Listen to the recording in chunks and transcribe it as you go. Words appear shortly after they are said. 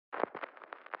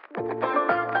Hi,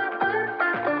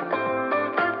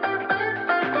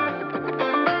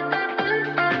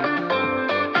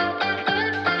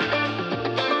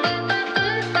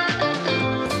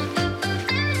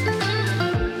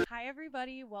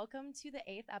 everybody. Welcome to the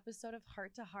 8th episode of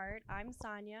Heart to Heart. I'm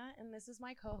Sonia, and this is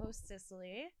my co-host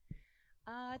Cicely.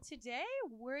 Today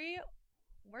we're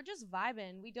just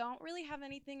vibing. We don't really have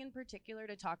anything in particular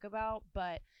to talk about,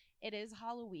 but it is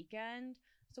Halloween weekend,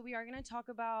 so we are going to talk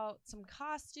about some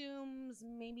costumes,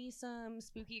 maybe some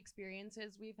spooky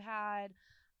experiences we've had,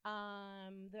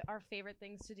 our favorite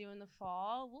things to do in the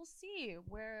fall. We'll see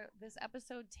where this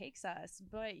episode takes us,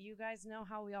 but you guys know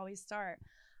how we always start.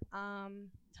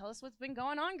 Tell us what's been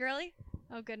going on, girly.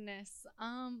 Oh goodness.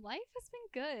 Life has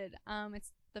been good.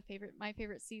 It's my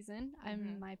favorite season.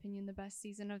 In my opinion, the best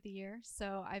season of the year.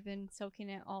 So I've been soaking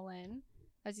it all in.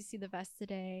 As you see the vest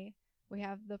today, we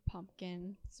have the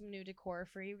pumpkin. Some new decor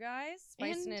for you guys,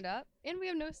 spicing it up. And we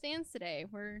have no stands today.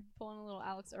 We're pulling a little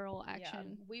Alex Earl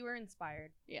action. Yeah, we were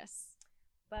inspired. Yes.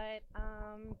 But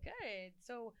good.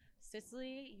 So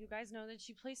Cicely, you guys know that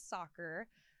she plays soccer.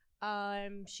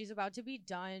 She's about to be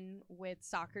done with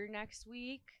soccer next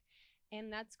week.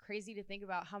 And that's crazy to think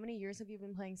about. How many years have you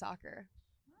been playing soccer?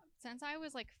 Since I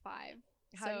was like 5.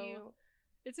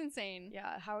 It's insane.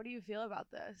 Yeah. How do you feel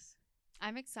about this?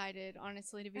 I'm excited,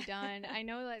 honestly, to be done. I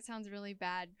know that sounds really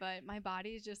bad, but my body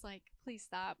is just like, please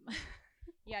stop.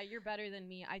 Yeah, you're better than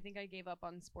me. I think I gave up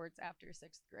on sports after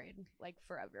 6th grade, like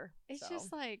forever. It's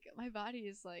just like my body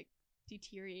is like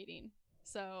deteriorating.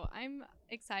 So I'm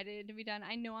excited to be done.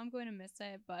 I know I'm going to miss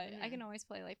it, but I can always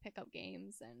play like pickup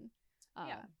games and,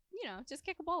 just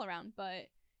kick a ball around. But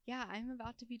yeah, I'm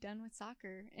about to be done with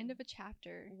soccer. End of a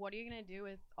chapter. What are you going to do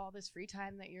with all this free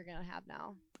time that you're going to have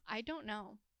now? I don't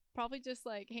know. Probably just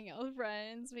like hang out with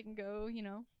friends. We can go,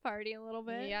 party a little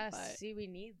bit. Yes. See, we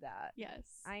need that. Yes.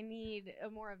 I need a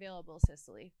more available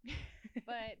Cicely.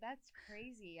 But that's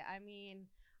crazy. I mean,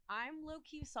 I'm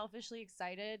low-key selfishly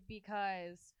excited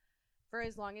because for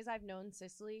as long as I've known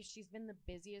Cicely, she's been the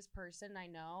busiest person I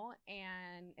know,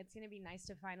 and it's going to be nice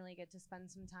to finally get to spend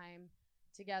some time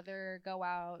together, go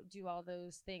out, do all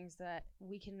those things that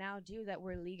we can now do that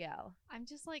we're legal. I'm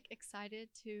just like excited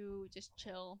to just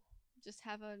chill, just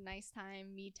have a nice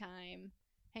time, me time,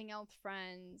 hang out with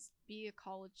friends, be a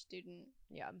college student.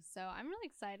 Yeah. So I'm really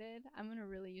excited. I'm going to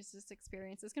really use this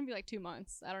experience. It's going to be like 2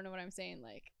 months. I don't know what I'm saying.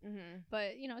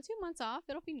 But 2 months off,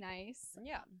 it'll be nice.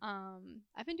 Yeah.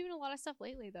 I've been doing a lot of stuff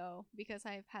lately though, because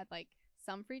I've had like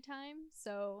some free time.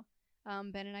 So,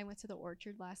 Ben and I went to the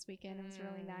Orchard last weekend. It was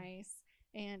really nice.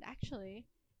 And actually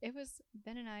it was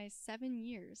Ben and I's 7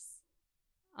 years.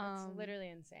 That's literally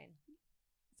insane.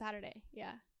 Saturday.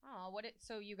 Yeah. Oh,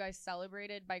 so you guys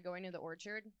celebrated by going to the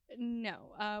Orchard?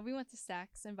 No, we went to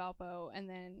Saks and Valpo, and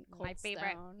then Cold My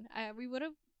favorite. Stone. We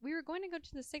were going to go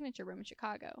to the Signature Room in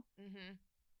Chicago, Mm-hmm.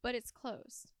 but it's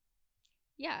closed.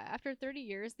 Yeah, after 30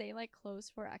 years, they like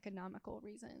closed for economical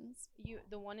reasons.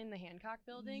 The one in the Hancock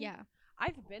building? Yeah,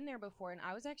 I've been there before, and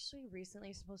I was actually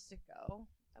recently supposed to go.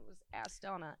 I was asked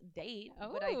on a date,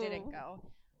 but I didn't go.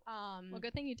 Well,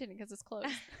 good thing you didn't, because it's closed.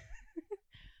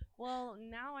 Well,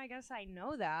 now I guess I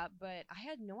know that, but I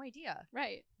had no idea.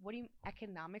 Right. What do you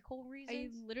economical I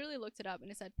reasons? literally looked it up, and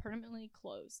it said permanently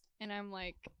closed, and I'm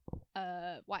like,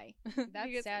 why?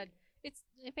 That's sad. It's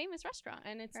a famous restaurant,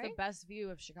 And it's right? the best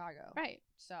view of Chicago. Right.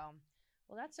 So,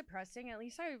 well, that's depressing. At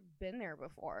least I've been there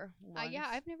before. Yeah,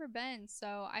 I've never been,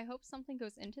 so I hope something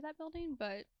goes into that building,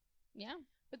 but yeah.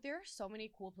 But there are so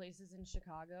many cool places in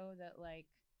Chicago that, like,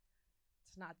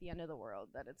 it's not the end of the world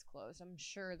that it's closed. I'm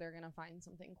sure they're going to find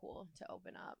something cool to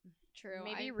open up. True.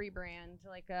 Maybe rebrand to,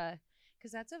 like,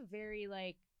 because that's a very,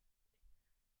 like,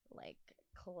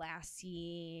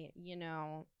 classy,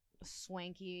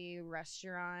 swanky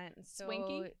restaurant. So,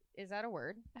 Swanky? Is that a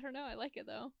word? I don't know. I like it,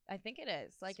 though. I think it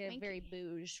is. Like Swanky. a very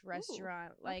bouge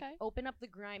restaurant. Ooh, like, okay. open up the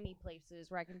grimy places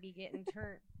where I can be getting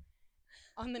turned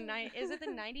on the is it the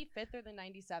 95th or the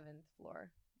 97th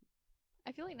floor?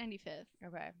 I feel like 95th.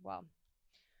 Okay, well,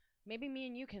 maybe me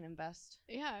and you can invest.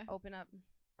 Yeah. Open up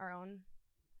our own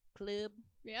club.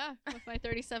 Yeah, with my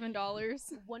 $37.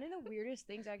 One of the weirdest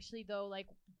things, actually, though, like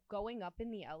going up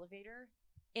in the elevator,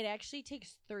 it actually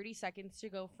takes 30 seconds to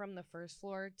go from the first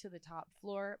floor to the top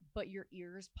floor, but your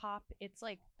ears pop. It's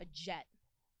like a jet.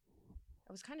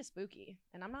 It was kind of spooky,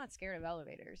 and I'm not scared of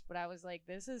elevators, but I was like,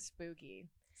 this is spooky.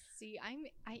 See, I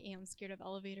am scared of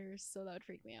elevators, so that would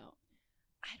freak me out.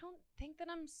 I don't think that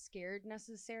I'm scared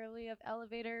necessarily of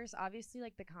elevators. Obviously,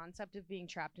 like, the concept of being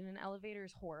trapped in an elevator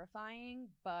is horrifying,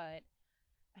 but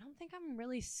I don't think I'm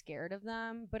really scared of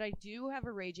them. But I do have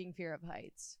a raging fear of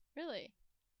heights. Really?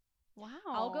 Wow.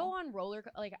 I'll go on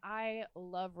like I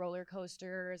love roller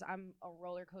coasters. I'm a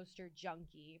roller coaster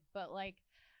junkie, but like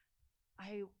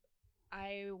I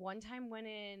one time went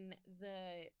in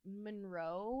the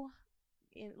Monroe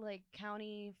in like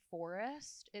county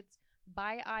forest. It's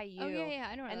by IU. Oh yeah,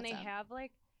 I know where and that's they at. have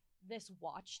like this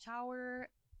watchtower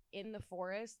in the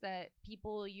forest that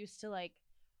people used to like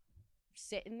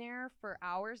sit in there for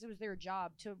hours. It was their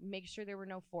job to make sure there were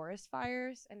no forest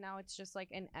fires, and now it's just like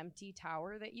an empty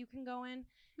tower that you can go in.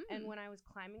 And when I was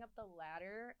climbing up the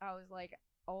ladder, I was like,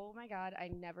 oh my god, I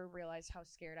never realized how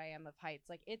scared I am of heights.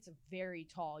 Like, it's very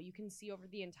tall, you can see over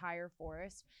the entire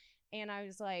forest. And I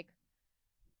was like,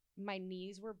 my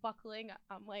knees were buckling.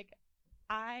 I'm like,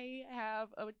 I have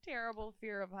a terrible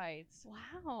fear of heights.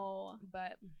 Wow.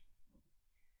 But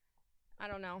I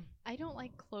don't know. I don't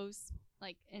like close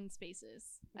like in spaces.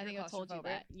 I think You're I've told you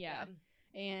that. claustrophobic. Yeah.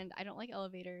 And I don't like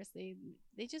elevators. They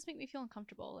just make me feel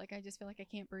uncomfortable. Like I just feel like I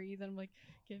can't breathe and I'm like,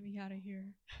 get me out of here.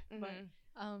 Mm-hmm.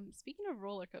 But speaking of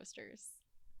roller coasters,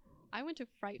 I went to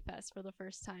Fright Fest for the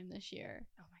first time this year.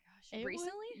 Oh my gosh.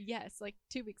 Recently? Yes, like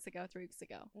 2 weeks ago, 3 weeks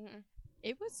ago. Mm-hmm.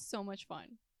 It was so much fun.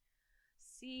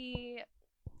 See,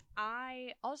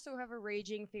 I also have a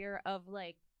raging fear of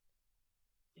like,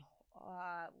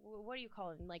 what do you call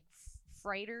them? Like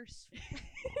frighters.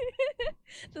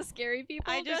 The scary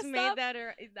people. I just dressed made up? that.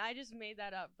 I just made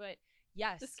that up. But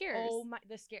yes, The scares. Oh my,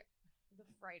 the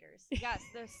frighters. Yes,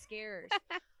 the scares.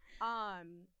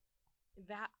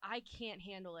 That I can't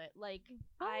handle it. Like,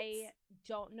 What? I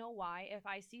don't know why. If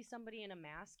I see somebody in a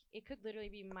mask, it could literally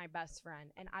be my best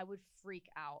friend, and I would freak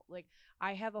out. Like,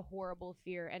 I have a horrible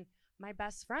fear, and my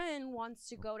best friend wants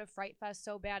to go to Fright Fest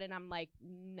so bad, and I'm like,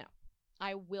 no,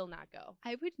 I will not go.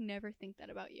 I would never think that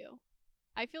about you.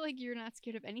 I feel like you're not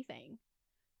scared of anything.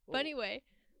 Whoa. But anyway,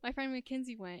 my friend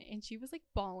Mackenzie went and she was like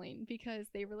bawling because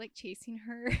they were like chasing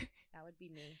her. That would be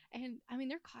me. And I mean,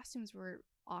 their costumes were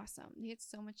awesome. They had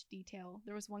so much detail.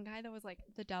 There was one guy that was like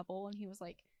the devil and he was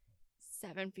like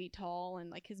 7 feet tall and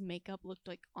like his makeup looked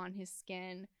like on his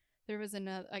skin. There was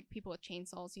another like people with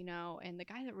chainsaws, you know, and the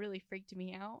guy that really freaked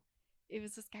me out, it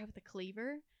was this guy with a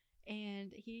cleaver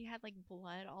and he had like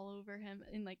blood all over him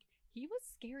and like he was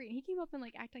scary and he came up and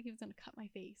like acted like he was gonna cut my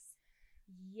face.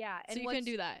 Yeah, So and you couldn't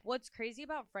do that. What's crazy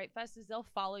about Fright Fest is they'll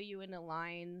follow you in a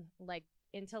line, like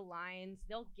into lines.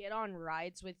 They'll get on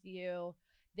rides with you.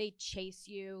 They chase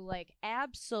you. Like,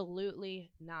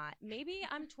 absolutely not. Maybe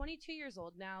I'm 22 years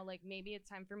old now. Like, maybe it's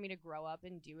time for me to grow up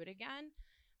and do it again.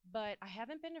 But I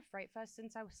haven't been to Fright Fest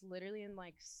since I was literally in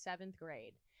like 7th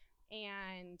grade.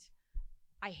 And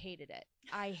I hated it.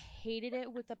 I hated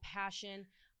it with a passion.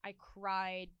 I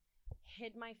cried,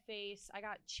 hid my face. I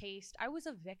got chased. I was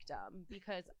a victim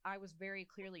because I was very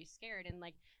clearly scared, and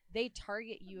like they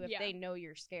target you if they know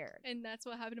you're scared. And that's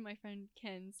what happened to my friend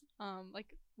Ken's.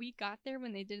 Like we got there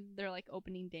when they did their like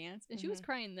opening dance and she was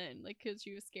crying then, like because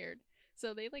she was scared.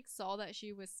 So they like saw that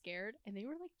she was scared and they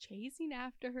were like chasing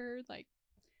after her. Like,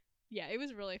 yeah, it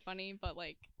was really funny, but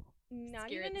like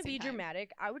not even to be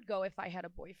dramatic, I would go if I had a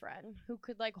boyfriend who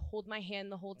could like hold my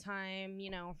hand the whole time, you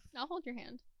know. I'll hold your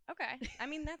hand. Okay. I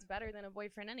mean, that's better than a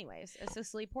boyfriend anyways. A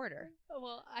Cicely Porter.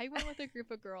 Well, I went with a group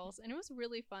of girls and it was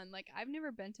really fun. Like, I've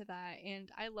never been to that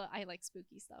and I like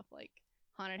spooky stuff like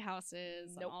haunted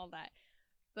houses and all that.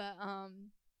 But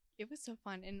it was so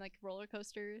fun. And like roller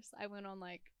coasters, I went on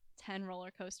like 10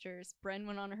 roller coasters. Bren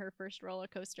went on her first roller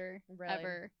coaster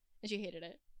ever and she hated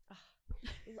it.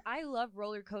 I love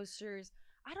roller coasters.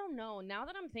 I don't know. Now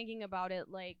that I'm thinking about it,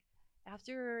 like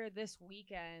after this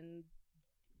weekend,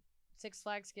 Six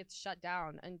Flags gets shut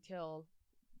down until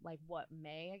like what,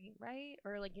 May, right?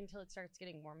 Or like until it starts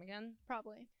getting warm again?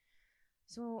 Probably.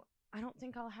 So I don't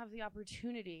think I'll have the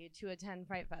opportunity to attend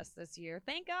Fright Fest this year.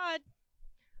 Thank God.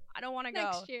 I don't want to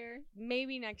go. Next year.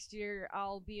 Maybe next year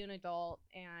I'll be an adult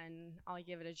and I'll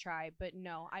give it a try. But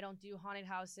no, I don't do haunted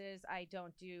houses. I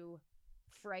don't do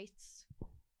frights.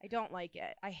 I don't like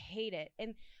it. I hate it.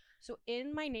 And so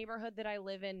in my neighborhood that I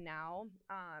live in now,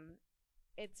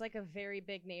 it's like a very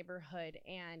big neighborhood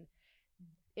and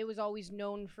it was always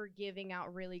known for giving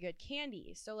out really good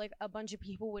candy. So like a bunch of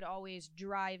people would always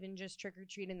drive and just trick or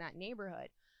treat in that neighborhood.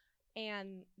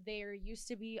 And there used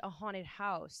to be a haunted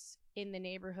house in the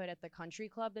neighborhood at the country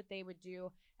club that they would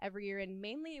do every year. And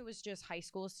mainly it was just high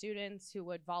school students who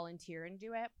would volunteer and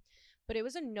do it. But it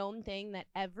was a known thing that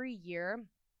every year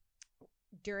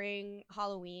during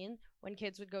Halloween, when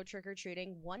kids would go trick or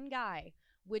treating, one guy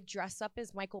would dress up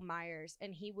as Michael Myers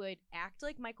and he would act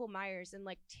like Michael Myers and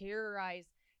like terrorize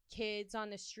kids on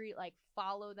the street, like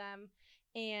follow them.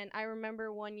 And I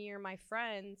remember one year my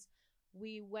friends,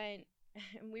 we went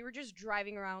and we were just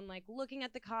driving around like looking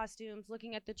at the costumes,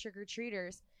 looking at the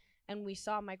trick-or-treaters, and we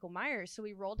saw Michael Myers. So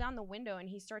we roll down the window and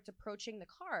he starts approaching the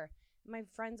car. My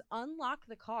friends unlock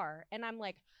the car and I'm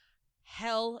like,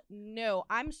 hell no.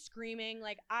 I'm screaming.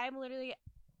 Like, I'm literally,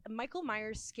 Michael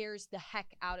Myers scares the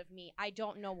heck out of me. I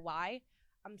don't know why.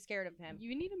 I'm scared of him.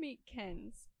 You need to meet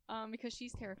Ken's because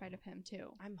she's terrified of him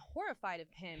too. I'm horrified of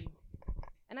him.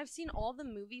 And I've seen all the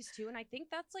movies too. And I think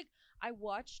that's like, I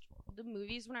watched the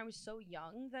movies when I was so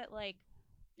young that like,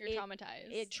 You're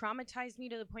traumatized. It traumatized me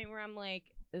to the point where I'm like,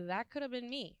 that could have been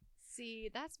me. See,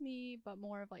 that's me, but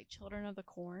more of like Children of the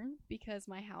Corn, because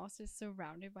my house is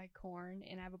surrounded by corn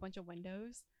and I have a bunch of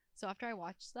windows. So after I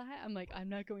watched that, I'm like, I'm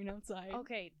not going outside.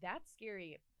 Okay, that's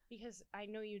scary because I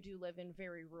know you do live in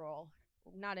very rural,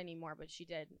 not anymore, but she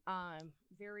did,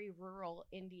 very rural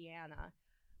Indiana.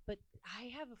 But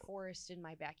I have a forest in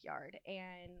my backyard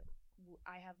and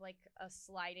I have like a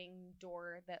sliding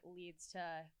door that leads to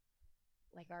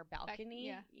like our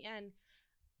balcony. And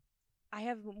I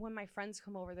have, when my friends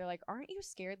come over, they're like, aren't you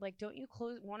scared? Like, don't you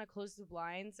want to close the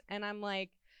blinds? And I'm like,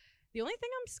 the only thing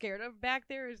I'm scared of back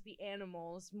there is the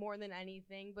animals more than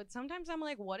anything. But sometimes I'm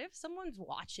like, what if someone's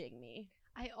watching me?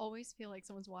 I always feel like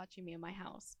someone's watching me in my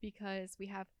house because we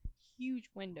have huge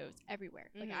windows everywhere.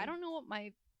 Like, I don't know what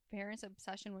my parents'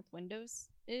 obsession with windows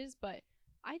is, but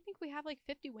I think we have like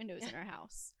 50 windows in our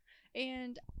house.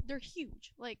 And they're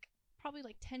huge, like probably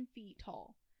like 10 feet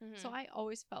tall. So I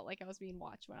always felt like I was being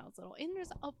watched when I was little. And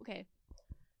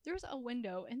there's a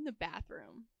window in the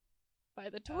bathroom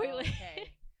by the toilet. Oh, okay.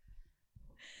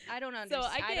 I don't understand.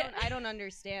 So I don't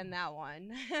understand that one.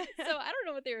 So I don't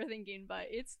know what they were thinking, but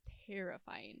it's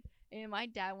terrifying. And my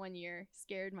dad one year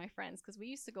scared my friends because we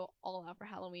used to go all out for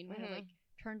Halloween. We had like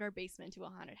turned our basement into a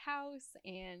haunted house,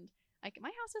 and like my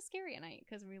house is scary at night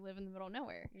because we live in the middle of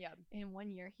nowhere. Yeah. And one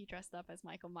year he dressed up as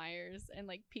Michael Myers and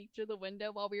like peeked through the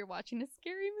window while we were watching a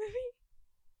scary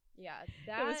movie. Yeah,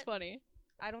 that was funny.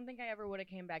 I don't think I ever would have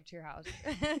came back to your house.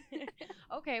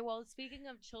 Okay, well, speaking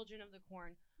of Children of the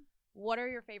Corn, what are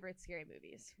your favorite scary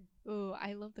movies? Ooh,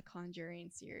 I love the Conjuring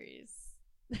series.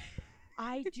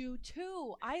 I do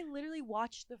too. I literally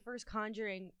watched the first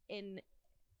Conjuring in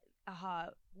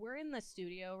we're in the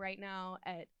studio right now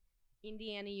at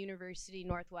Indiana University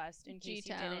Northwest, in case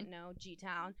you didn't know,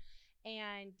 G-Town.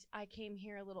 And I came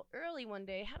here a little early one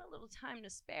day, had a little time to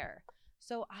spare.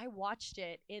 So I watched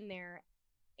it in there,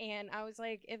 and I was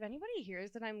like, if anybody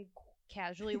hears that I'm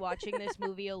casually watching this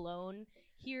movie alone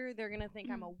here, they're going to think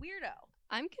I'm a weirdo.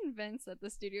 I'm convinced that the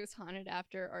studio's haunted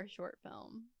after our short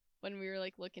film when we were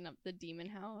like looking up the demon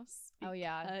house. Oh,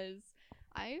 yeah. Because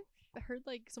I've heard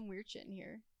like some weird shit in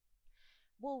here.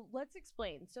 Well, let's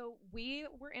explain. So we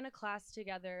were in a class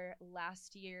together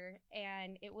last year,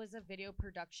 and it was a video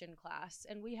production class.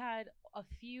 And we had a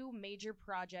few major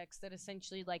projects that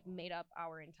essentially like made up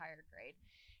our entire grade.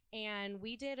 And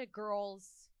we did like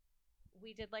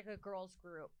a girls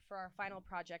group for our final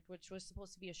project, which was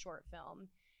supposed to be a short film.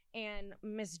 And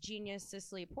Miss Genius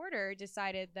Cicely Porter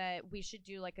decided that we should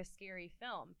do like a scary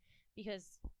film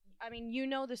because, I mean, you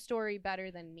know the story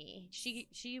better than me.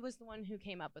 She was the one who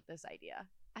came up with this idea.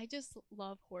 I just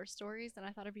love horror stories, and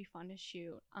I thought it'd be fun to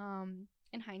shoot.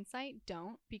 In hindsight,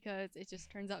 don't, because it just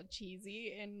turns out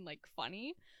cheesy and like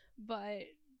funny. But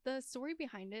the story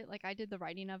behind it, like I did the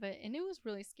writing of it, and it was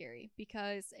really scary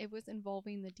because it was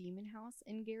involving the demon house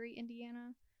in Gary,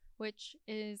 Indiana, which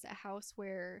is a house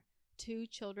where 2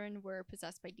 children were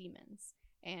possessed by demons.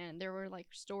 And there were like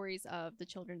stories of the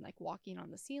children like walking on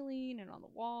the ceiling and on the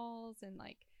walls and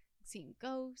like seeing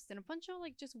ghosts and a bunch of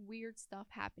like just weird stuff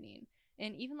happening.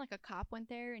 And even like a cop went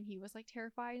there and he was like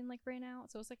terrified and like ran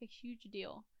out. So it was like a huge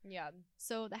deal. Yeah.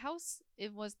 So the house,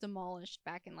 it was demolished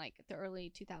back in like the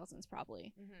early 2000s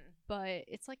probably. But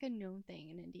it's like a known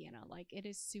thing in Indiana. Like it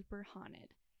is super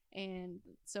haunted. And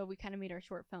so we kind of made our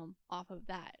short film off of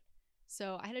that.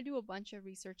 So I had to do a bunch of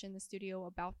research in the studio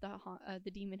about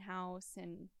the demon house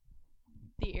and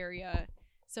the area.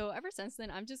 So ever since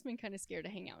then, I've just been kind of scared to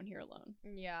hang out in here alone.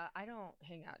 Yeah, I don't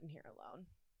hang out in here alone.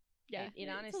 Yeah, it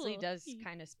honestly does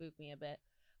kind of spook me a bit.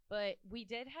 But we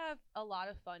did have a lot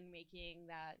of fun making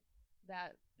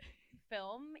that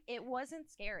film. It wasn't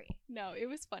scary. No, it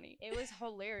was funny. It was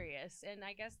hilarious, and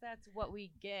I guess that's what we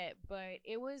get. But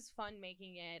it was fun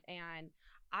making it, and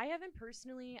I'm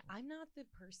not the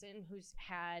person who's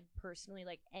had personally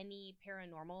like any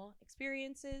paranormal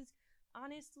experiences,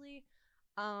 honestly.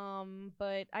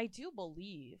 But I do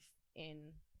believe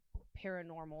in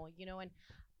paranormal, and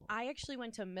I actually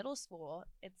went to middle school.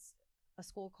 It's a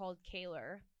school called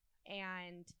Kaler,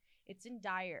 and it's in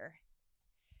Dyer.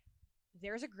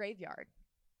 There's a graveyard,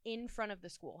 in front of the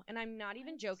school. And I'm not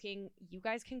even joking. You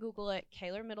guys can Google it.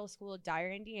 Kaler Middle School,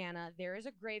 Dyer, Indiana. There is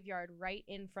a graveyard right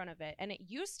in front of it. And it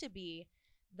used to be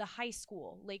the high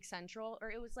school, Lake Central,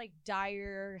 or it was like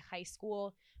Dyer High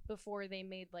School before they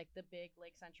made like the big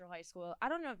Lake Central High School. I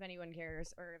don't know if anyone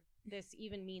cares or if this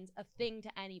even means a thing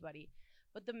to anybody.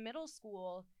 But the middle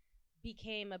school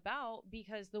became about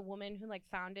because the woman who like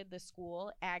founded the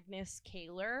school, Agnes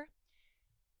Kaler,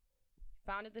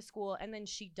 founded the school, and then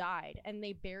she died, and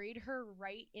they buried her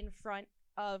right in front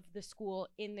of the school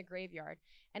in the graveyard.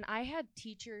 And I had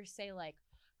teachers say like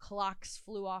clocks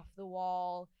flew off the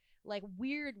wall, like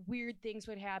weird things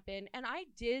would happen. And I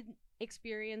did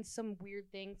experience some weird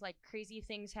things, like crazy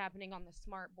things happening on the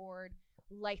smart board,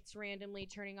 lights randomly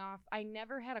turning off. I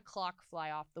never had a clock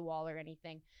fly off the wall or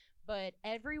anything, but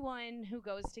everyone who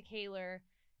goes to Kaler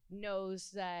knows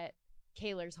that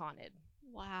Kaler's haunted.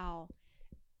 Wow.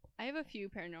 I have a few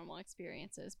paranormal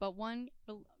experiences, but one,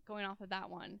 going off of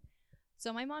that one.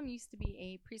 So my mom used to be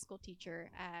a preschool teacher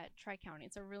at Tri-County.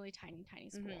 It's a really tiny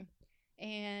school. Mm-hmm.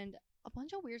 And a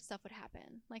bunch of weird stuff would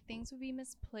happen. Like things would be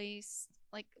misplaced,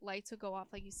 like lights would go off,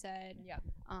 like you said. Yeah.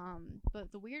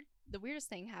 But the weirdest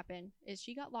thing happened is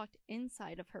she got locked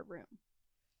inside of her room.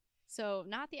 So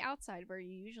not the outside where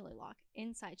you usually lock.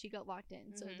 Inside, she got locked in.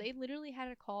 Mm-hmm. So they literally had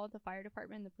to call the fire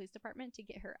department and the police department to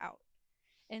get her out.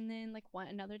 And then like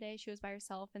another day she was by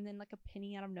herself, and then like a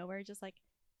penny out of nowhere just like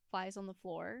flies on the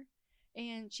floor.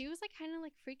 And she was like kind of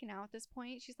like freaking out at this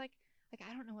point. She's like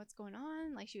I don't know what's going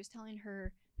on. Like she was telling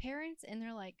her parents, and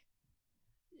they're like,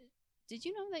 did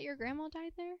you know that your grandma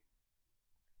died there?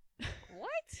 What?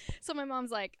 So my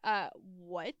mom's like,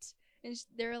 what? And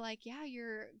they're like, yeah,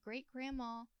 your great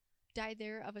grandma died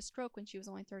there of a stroke when she was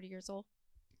only 30 years old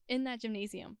in that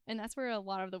gymnasium. And that's where a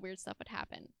lot of the weird stuff would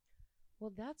happen.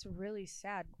 Well, that's really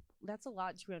sad. That's a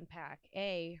lot to unpack.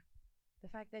 The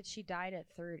fact that she died at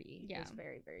 30 is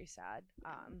very, very sad.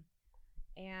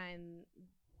 And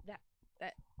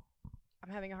that I'm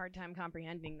having a hard time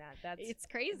comprehending that. It's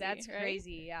crazy. That's right?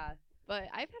 crazy, yeah. But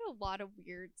I've had a lot of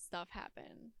weird stuff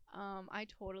happen. I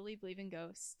totally believe in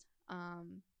ghosts.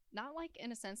 Not like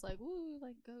in a sense like, ooh,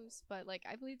 like ghosts, but like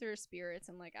I believe there are spirits,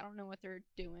 and like I don't know what they're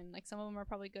doing. Like some of them are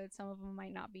probably good, some of them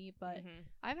might not be, but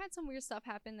I've had some weird stuff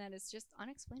happen that is just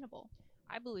unexplainable.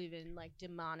 I believe in like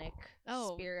demonic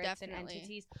spirits definitely. And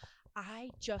entities. I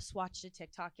just watched a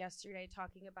TikTok yesterday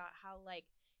talking about how like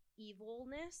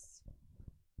evilness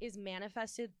is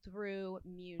manifested through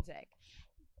music.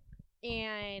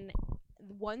 And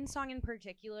one song in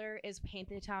particular is Paint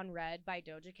the Town Red by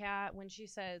Doja Cat, when she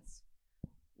says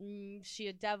she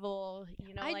a devil,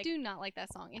 you know. I do not like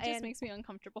that song. It just makes me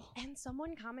uncomfortable. And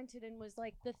someone commented and was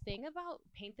like, the thing about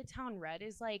Paint the Town Red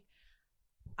is like,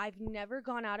 I've never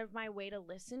gone out of my way to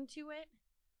listen to it,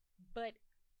 but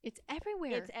it's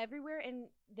everywhere. And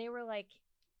they were like,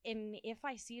 and if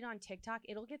I see it on TikTok,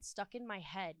 it'll get stuck in my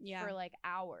head for like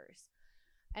hours.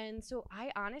 And so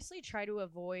I honestly try to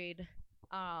avoid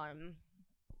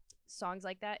songs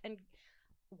like that. And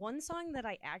one song that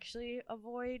I actually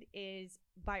avoid is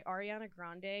by Ariana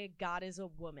Grande, God Is a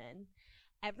Woman.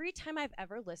 Every time I've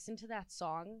ever listened to that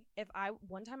song,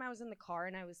 one time I was in the car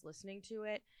and I was listening to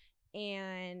it,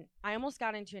 and I almost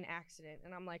got into an accident,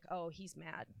 and I'm like, oh, he's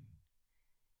mad.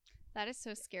 That is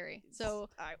so scary. So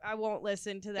I won't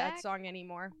listen to that song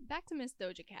anymore. Back to Miss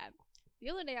Doja Cat. The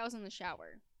other day I was in the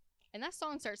shower, and that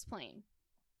song starts playing.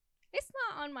 It's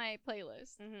not on my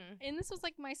playlist. Mm-hmm. And this was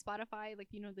like my Spotify, like,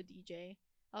 you know, the DJ.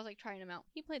 I was like trying him out.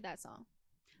 He played that song.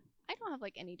 I don't have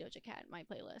like any Doja Cat in my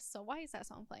playlist, so why is that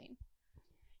song playing?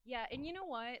 Yeah, and you know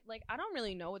what? Like, I don't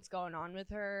really know what's going on with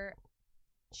her.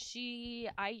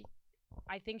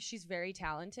 I think she's very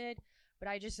talented, but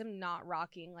I just am not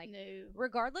rocking. Like, no.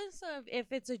 Regardless of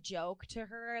if it's a joke to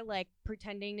her, like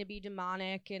pretending to be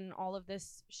demonic and all of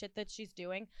this shit that she's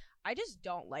doing, I just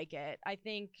don't like it. I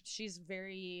think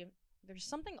there's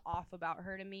something off about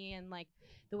her to me, and like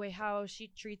the way how she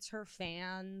treats her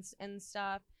fans and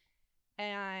stuff.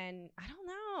 And I don't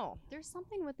know. There's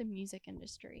something with the music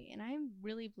industry, and I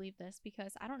really believe this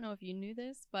because I don't know if you knew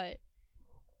this, but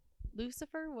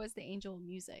Lucifer was the angel of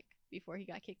music before he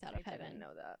got kicked out of heaven. I didn't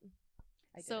know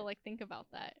that. So like think about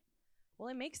that. Well,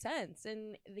 it makes sense.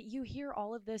 And you hear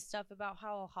all of this stuff about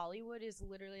how Hollywood is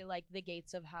literally like the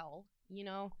gates of hell, you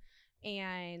know?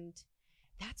 And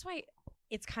that's why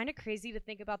it's kind of crazy to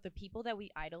think about the people that we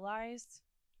idolize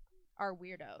are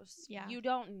weirdos. Yeah. You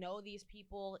don't know these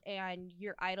people and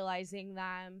you're idolizing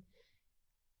them.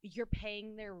 You're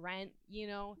paying their rent, you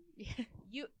know?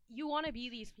 You want to be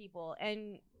these people,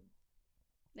 and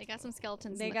they got some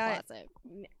skeletons in the closet.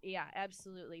 Yeah,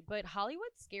 absolutely. But Hollywood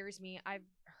scares me. I've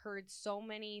heard so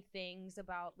many things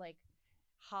about like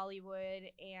Hollywood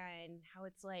and how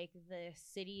it's like the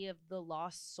city of the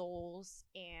lost souls,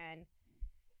 and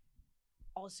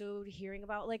also hearing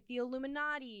about like the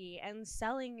Illuminati and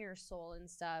selling your soul and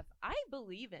stuff. I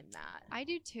believe in that. I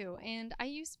do too. And I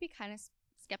used to be kind of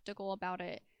skeptical about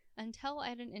it until I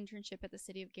had an internship at the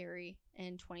city of Gary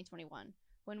in 2021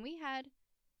 when we had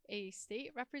a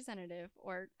state representative,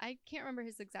 or I can't remember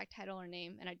his exact title or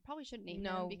name, and I probably shouldn't name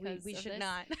him because we should this,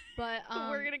 not. But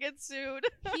we're gonna get sued.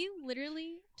 He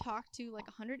literally talked to like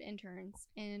 100 interns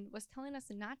and was telling us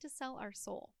not to sell our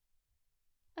soul.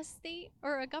 A state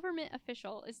or a government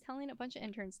official is telling a bunch of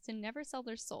interns to never sell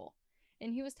their soul.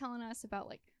 And he was telling us about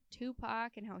like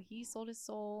Tupac and how he sold his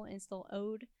soul and still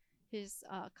owed his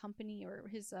company or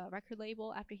his record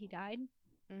label after he died.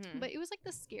 Mm-hmm. But it was like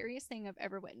the scariest thing I've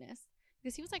ever witnessed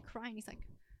because he was like crying. He's like,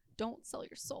 "Don't sell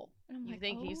your soul." And I'm you like,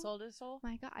 think oh, he sold his soul?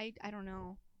 My God, I don't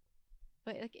know.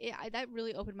 But like that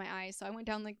really opened my eyes. So I went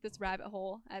down like this rabbit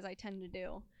hole as I tend to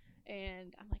do.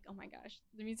 And I'm like, oh my gosh,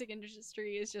 the music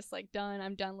industry is just like done.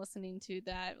 I'm done listening to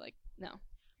that. Like, no.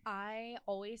 I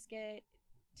always get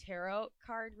tarot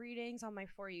card readings on my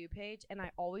For You page, and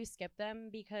I always skip them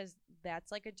because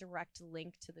that's like a direct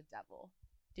link to the devil.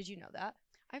 Did you know that?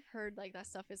 I've heard like that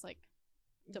stuff is like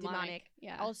demonic.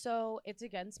 Yeah. Also, it's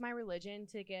against my religion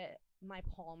to get my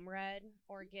palm read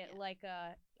or get like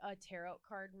a tarot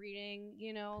card reading,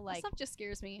 you know, like that stuff just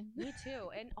scares me. Me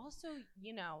too. And also,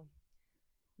 you know,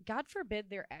 God forbid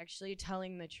they're actually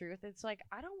telling the truth. It's like,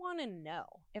 I don't want to know.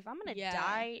 If I'm going to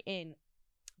die in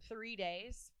 3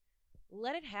 days,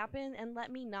 let it happen and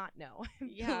let me not know.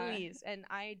 Please. And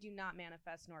I do not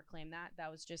manifest nor claim that.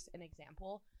 That was just an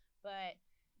example. But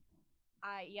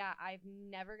I've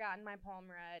never gotten my palm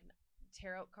read.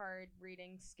 Tarot card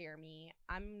readings scare me.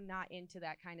 I'm not into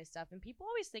that kind of stuff. And people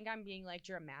always think I'm being like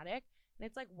dramatic. And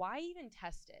it's like, why even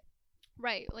test it?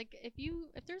 Right. Like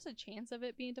if there's a chance of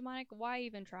it being demonic, why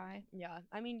even try? Yeah.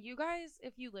 I mean, you guys,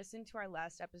 if you listen to our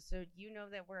last episode, you know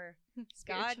that we're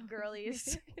God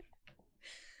girlies.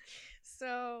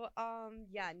 So,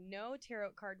 no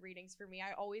tarot card readings for me.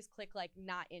 I always click like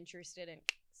not interested and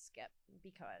skip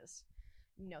because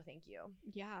no, thank you.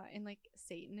 Yeah. And like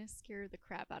Satanists scare the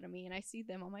crap out of me. And I see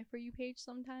them on my For You page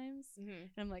sometimes. Mm-hmm. And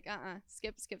I'm like,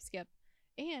 skip.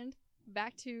 And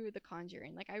back to The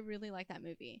Conjuring. Like I really like that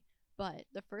movie. But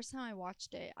the first time I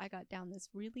watched it, I got down this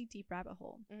really deep rabbit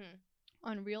hole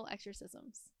on real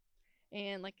exorcisms.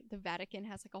 And like the Vatican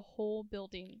has like a whole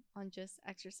building on just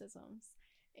exorcisms.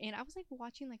 And I was like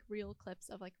watching like real clips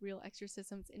of like real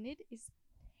exorcisms, and it is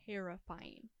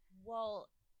terrifying. Well,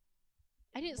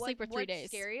 I didn't sleep for 3 days.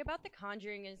 What's scary about The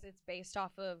Conjuring is it's based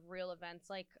off of real events.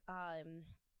 Like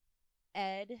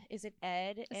Ed, is it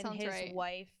Ed? And his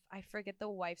wife, I forget the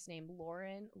wife's name,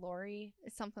 Lori?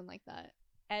 It's something like that.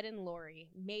 Ed and Lori,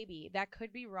 maybe. That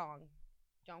could be wrong.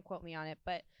 Don't quote me on it.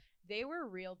 But they were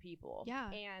real people. Yeah.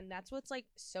 And that's what's like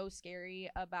so scary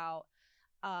about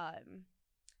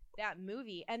that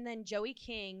movie. And then Joey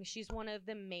King, she's one of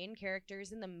the main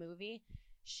characters in the movie.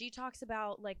 She talks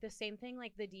about like the same thing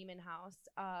like the Demon House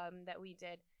that we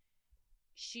did.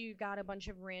 She got a bunch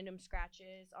of random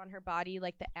scratches on her body.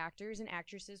 Like the actors and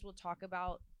actresses will talk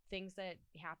about things that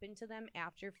happened to them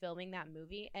after filming that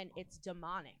movie. And it's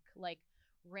demonic. Like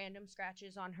random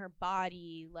scratches on her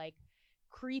body, like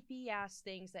creepy ass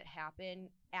things that happen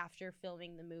after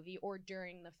filming the movie or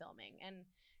during the filming. And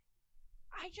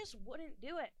I just wouldn't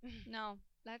do it. No,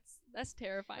 that's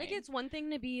terrifying. Like it's one thing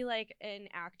to be like an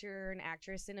actor or an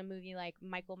actress in a movie like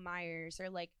Michael Myers or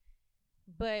like,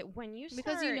 but when you start,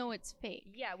 because you know it's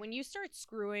fake. Yeah, when you start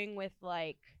screwing with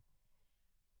like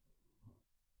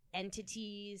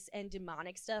entities and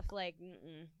demonic stuff, like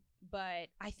But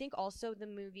I think also the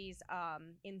movies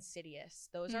Insidious,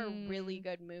 those are really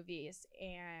good movies,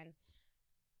 and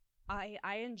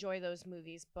I enjoy those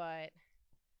movies, but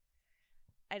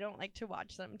I don't like to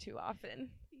watch them too often.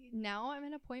 Now I'm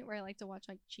at a point where I like to watch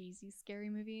like cheesy scary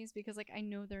movies because like I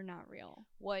know they're not real.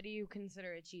 What do you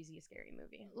consider a cheesy scary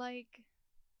movie? Like,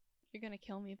 you're gonna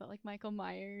kill me, but like Michael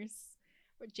Myers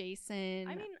or Jason.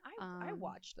 I mean, I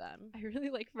watched them. I really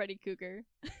like Freddy Krueger.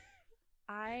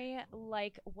 I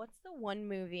like, what's the one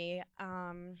movie?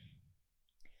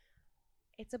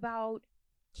 It's about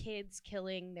kids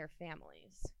killing their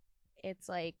families. It's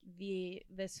like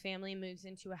this family moves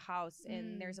into a house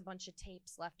and there's a bunch of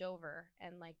tapes left over,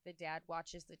 and like the dad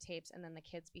watches the tapes and then the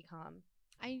kids become.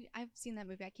 I've seen that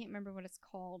movie. I can't remember what it's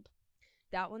called.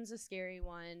 That one's a scary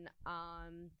one.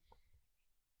 I'm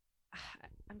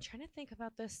trying to think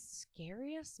about the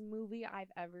scariest movie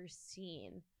I've ever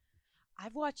seen.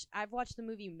 I've watched the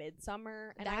movie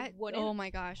Midsommar, and I wouldn't. Oh my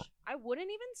gosh! I wouldn't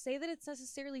even say that it's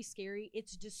necessarily scary.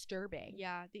 It's disturbing.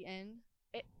 Yeah, the end.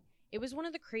 it was one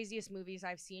of the craziest movies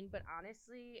I've seen, but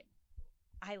honestly,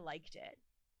 I liked it.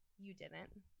 You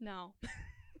didn't. No.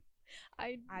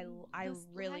 I this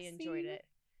really last enjoyed scene, it.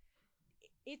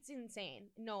 It's insane.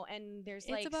 No, and there's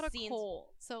it's like about a scenes, cult,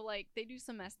 so like they do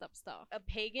some messed up stuff. a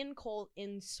pagan cult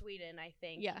in Sweden, I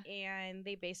think. Yeah. And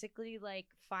they basically like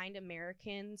find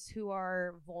Americans who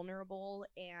are vulnerable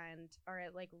and are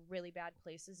at like really bad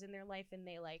places in their life, and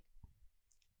they like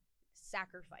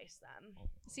sacrifice them.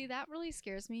 See, that really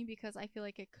scares me because I feel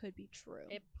like it could be true.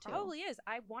 It too. probably is.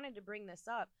 I wanted to bring this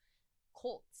up.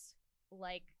 Cults,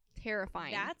 like,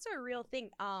 terrifying. that's a real thing.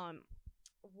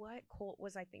 What cult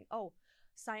was I thinking? Oh,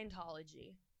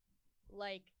 Scientology.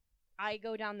 Like, I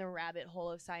go down the rabbit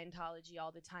hole of Scientology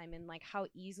all the time, and like how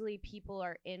easily people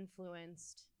are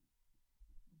influenced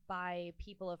by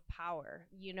people of power.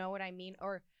 You know what I mean?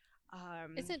 Or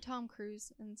Isn't Tom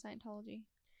Cruise in Scientology?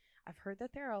 I've heard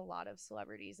that there are a lot of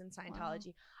celebrities in Scientology.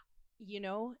 Wow. You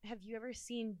know, have you ever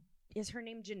seen, is her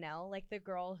name Janelle? Like the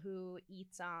girl who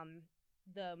eats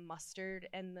the mustard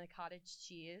and the cottage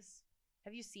cheese.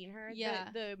 Have you seen her? Yeah.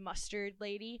 The mustard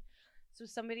lady. So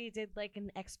somebody did like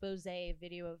an expose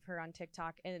video of her on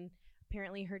TikTok, and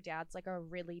apparently her dad's like a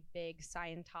really big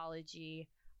Scientology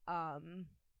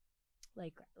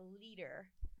like leader.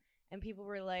 And people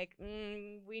were like,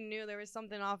 we knew there was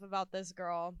something off about this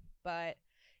girl. But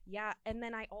yeah, and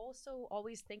then I also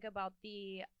always think about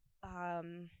the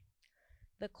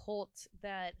cult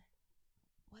that,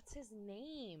 what's his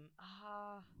name?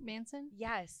 Manson?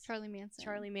 Yes. Charlie Manson.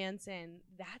 Charlie Manson.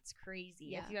 That's crazy.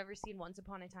 Yeah. If you ever seen Once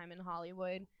Upon a Time in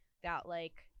Hollywood, that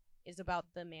like is about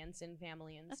the Manson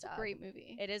family and That's stuff. a great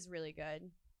movie. It is really good.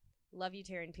 Love you,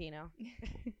 Tarantino.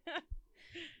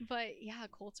 But yeah,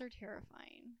 cults are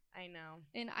terrifying. I know.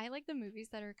 And I like the movies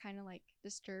that are kind of like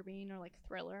disturbing or like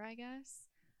thriller, I guess.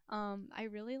 I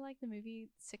really like the movie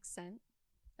Sixth Sense.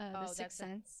 The Sixth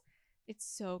Sense. It's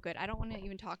so good. I don't want to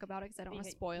even talk about it because I don't want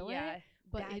to spoil it.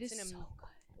 But it is so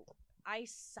good. I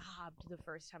sobbed the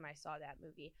first time I saw that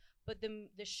movie. But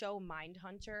the show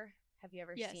Mindhunter, have you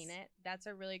ever seen it? That's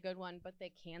a really good one, but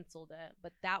they canceled it.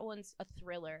 But that one's a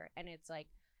thriller, and it's like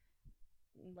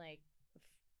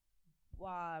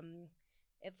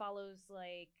it follows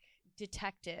like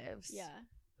detectives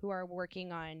who are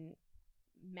working on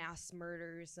mass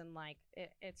murders, and like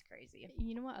it's crazy.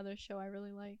 You know what other show I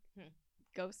really like?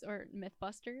 Ghosts or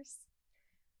Mythbusters.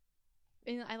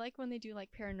 And I like when they do like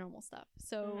paranormal stuff.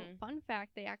 So fun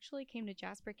fact, they actually came to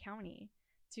Jasper County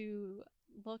to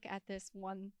look at this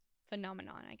one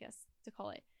phenomenon, I guess to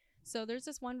call it. So there's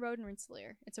this one road in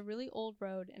Rensselaer. It's a really old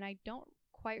road, and I don't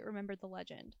quite remember the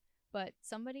legend, but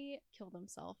somebody killed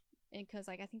himself because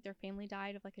like I think their family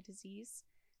died of like a disease.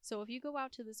 So if you go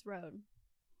out to this road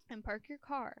and park your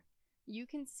car, you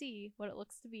can see what it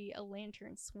looks to be a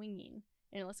lantern swinging,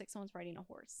 and it looks like someone's riding a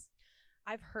horse.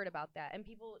 I've heard about that, and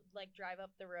people like drive up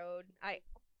the road.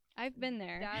 I've been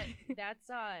there. That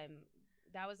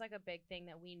was like a big thing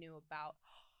that we knew about.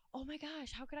 Oh my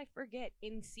gosh, how could I forget?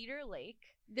 In Cedar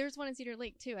Lake, there's one in Cedar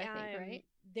Lake too, I think, right?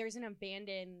 There's an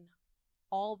abandoned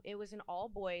it was an all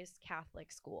boys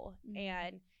Catholic school,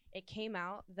 and it came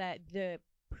out that the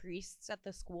priests at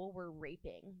the school were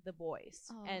raping the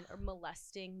boys and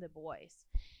molesting the boys,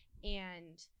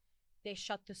 and they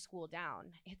shut the school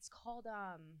down. It's called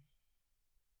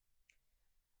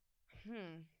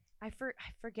I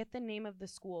forget the name of the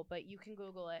school, but you can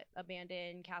Google it.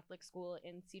 Abandoned Catholic school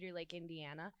in Cedar Lake,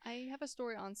 Indiana. I have a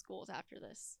story on schools after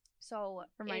this. So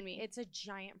remind me. It's a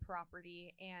giant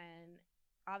property, and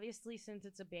obviously since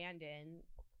it's abandoned,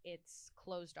 it's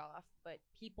closed off. But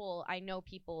I know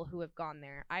people who have gone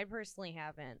there. I personally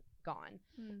haven't gone,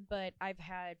 but I've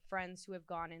had friends who have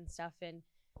gone and stuff, and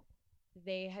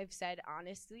they have said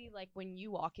honestly, like when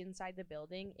you walk inside the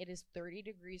building, it is 30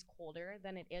 degrees colder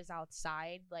than it is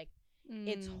outside. Like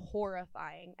it's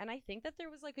horrifying. And I think that there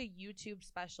was like a YouTube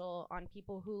special on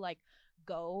people who like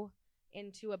go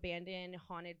into abandoned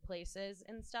haunted places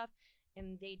and stuff,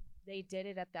 and they did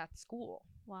it at that school.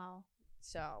 Wow.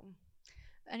 So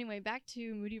anyway, back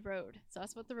to Moody Road. So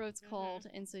that's what the road's called.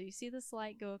 And so you see this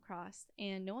light go across,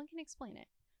 and no one can explain it.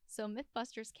 So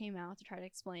Mythbusters came out to try to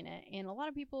explain it, and a lot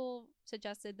of people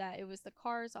suggested that it was the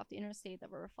cars off the interstate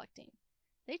that were reflecting.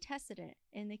 They tested it,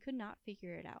 and they could not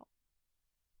figure it out.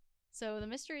 So the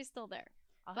mystery is still there.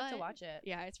 I'll have to watch it.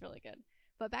 Yeah, it's really good.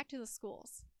 But back to the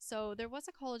schools. So there was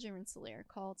a college in Rensselaer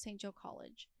called St. Joe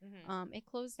College. It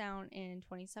closed down in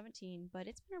 2017, but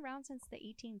it's been around since the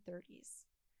 1830s.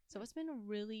 So it's been a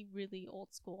really, really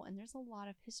old school, and there's a lot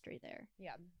of history there.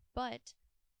 Yeah. But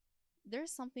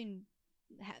there's something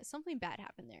bad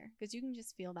happened there, because you can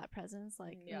just feel that presence.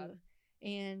 Like,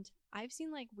 And I've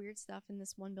seen like weird stuff in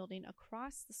this one building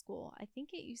across the school. I think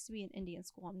it used to be an Indian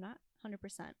school. I'm not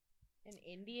 100%. An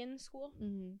Indian school?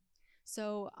 Mm-hmm.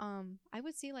 So I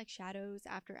would see like shadows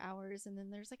after hours, and then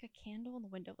there's like a candle in the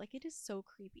window. Like, it is so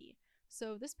creepy.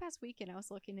 So this past weekend I was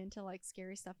looking into like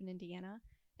scary stuff in Indiana,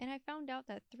 and I found out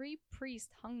that 3 priests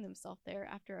hung themselves there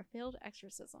after a failed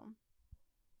exorcism.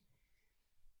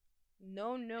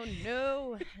 No,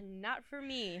 not for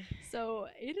me. So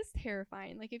it is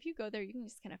terrifying. Like, if you go there, you can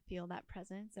just kind of feel that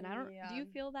presence. And do you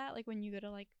feel that like when you go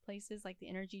to like places, like the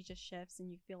energy just shifts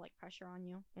and you feel like pressure on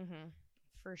you? Mm-hmm.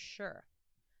 For sure.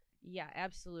 Yeah,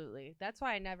 absolutely. That's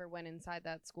why I never went inside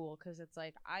that school, because it's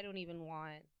like, I don't even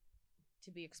want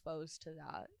to be exposed to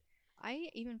that. I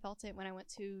even felt it when I went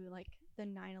to like the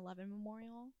 9/11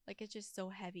 memorial. Like, it's just so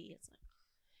heavy. It's like,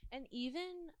 and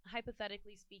even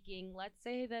hypothetically speaking, let's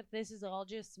say that this is all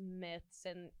just myths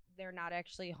and they're not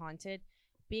actually haunted.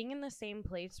 Being in the same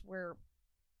place where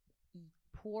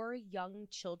poor young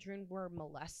children were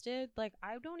molested, like,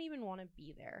 I don't even want to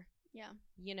be there. Yeah.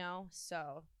 You know?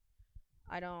 So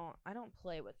I don't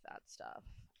play with that stuff.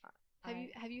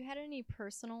 Have you had any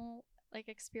personal like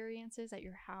experiences at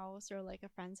your house or like a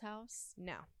friend's house?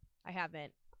 No, I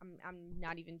haven't. I'm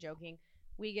not even joking.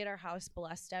 We get our house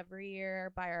blessed every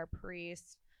year by our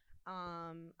priest.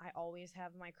 I always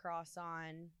have my cross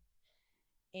on.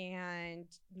 And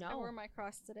no. I wore my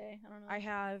cross today. I don't know. I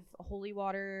have holy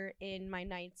water in my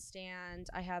nightstand.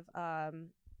 I have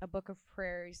a book of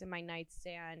prayers in my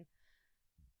nightstand.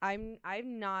 I'm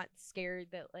not scared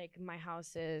that like my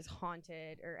house is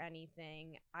haunted or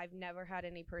anything. I've never had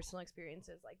any personal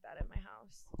experiences like that in my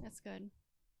house. That's good.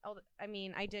 I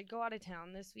mean, I did go out of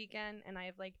town this weekend, and I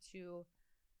have like 2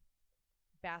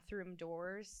 bathroom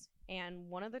doors, and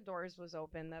one of the doors was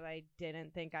open that I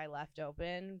didn't think I left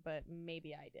open, but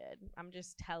maybe I did. I'm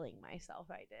just telling myself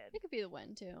I did. It could be the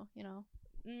wind too, you know.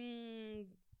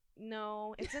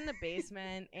 No, it's in the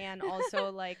basement, and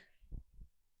also like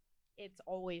it's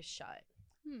always shut.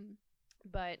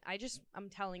 But I'm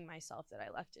telling myself that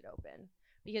I left it open,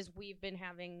 because we've been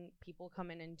having people come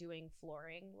in and doing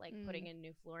flooring, like putting in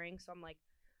new flooring. So I'm like,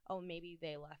 oh, maybe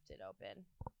they left it open.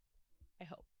 I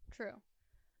hope. True.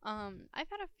 I've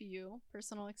had a few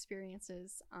personal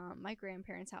experiences. My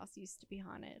grandparents' house used to be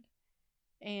haunted,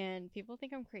 and people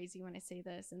think I'm crazy when I say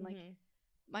this. And like,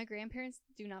 my grandparents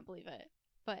do not believe it,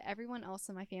 but everyone else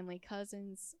in my family,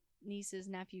 cousins, nieces,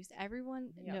 nephews,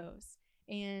 everyone knows.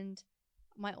 And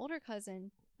my older cousin,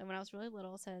 and when I was really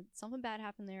little, said something bad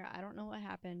happened there. I don't know what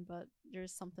happened, but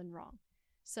there's something wrong.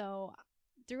 So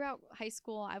throughout high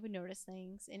school, I would notice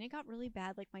things, and it got really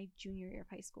bad like my junior year of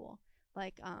high school.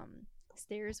 Like,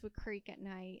 stairs would creak at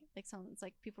night. Like, sounds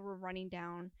like people were running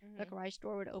down. The garage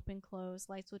door would open, close.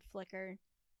 Lights would flicker.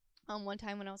 One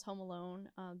time when I was home alone,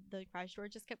 the garage door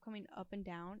just kept coming up and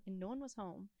down, and no one was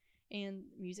home. And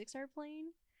music started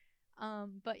playing.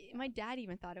 But my dad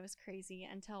even thought it was crazy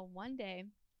until one day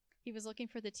he was looking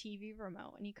for the TV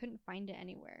remote, and he couldn't find it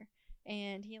anywhere.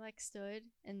 And he like stood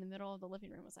in the middle of the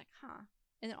living room, was like, huh.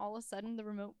 And then all of a sudden the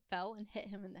remote fell and hit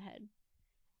him in the head.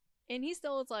 And he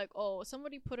still was like, oh,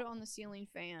 somebody put it on the ceiling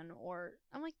fan. Or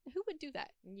I'm like, who would do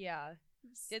that? Yeah.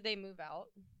 Did they move out?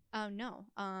 No.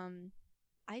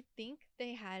 I think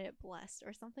they had it blessed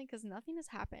or something, because nothing has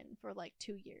happened for like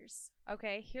 2 years.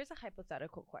 Okay, here's a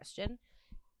hypothetical question.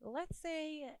 Let's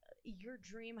say your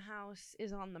dream house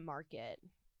is on the market,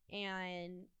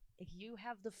 and you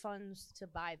have the funds to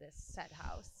buy this said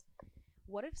house.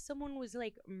 What if someone was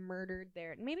like murdered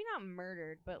there? Maybe not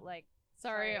murdered, but like...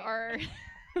 Sorry. Our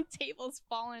table's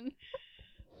fallen.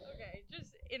 Okay,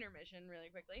 just intermission really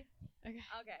quickly.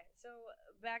 Okay, so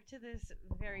back to this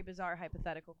very bizarre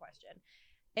hypothetical question.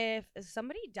 If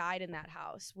somebody died in that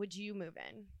house, would you move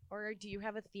in? Or do you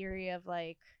have a theory of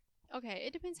like... Okay,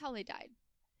 it depends how they died.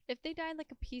 If they died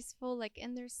like a peaceful, like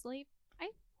in their sleep, I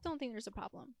don't think there's a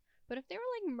problem. But if they were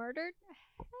like murdered,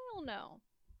 hell no.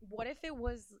 What if it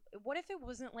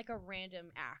wasn't like a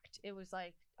random act? It was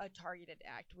like a targeted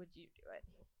act. Would you do it?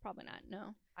 Probably not,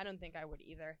 no. I don't think I would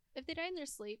either. If they died in their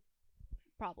sleep,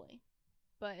 probably.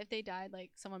 But if they died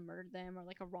like someone murdered them or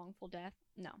like a wrongful death,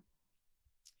 no.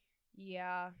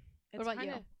 Yeah. What about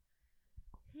you?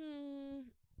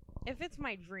 If it's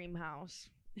my dream house,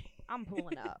 I'm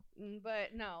pulling up.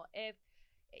 But no, if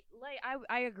like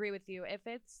I agree with you. If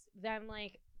it's them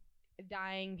like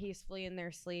dying peacefully in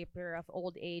their sleep or of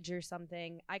old age or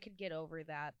something, I could get over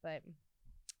that. But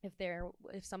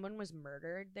if someone was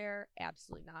murdered there,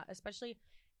 absolutely not. Especially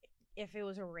if it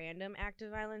was a random act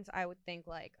of violence, I would think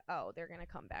like, oh, they're gonna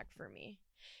come back for me.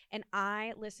 And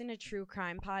I listen to true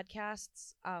crime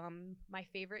podcasts. My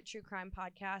favorite true crime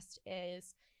podcast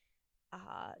is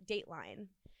Dateline,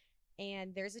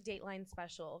 and there's a Dateline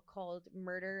special called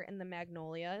Murder in the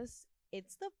Magnolias.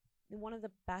 It's the one of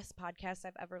the best podcasts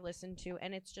I've ever listened to,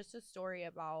 and it's just a story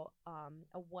about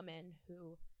a woman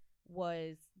who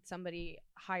was somebody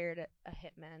hired a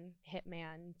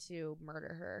hitman to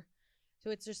murder her. So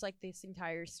it's just like this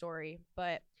entire story.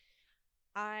 But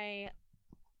I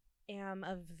am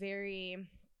a very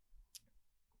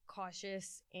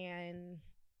cautious and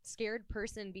scared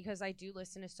person because I do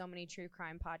listen to so many true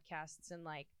crime podcasts, and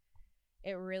like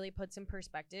it really puts in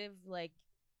perspective like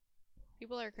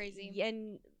people are crazy.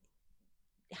 And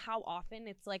how often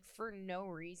it's like for no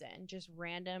reason, just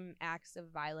random acts of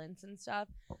violence and stuff.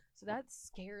 So that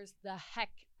scares the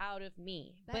heck out of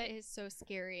me. That is so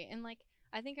scary. And like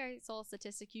I think I saw a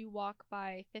statistic, you walk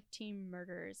by 15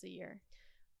 murders a year.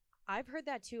 I've heard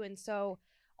that too. And so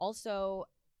also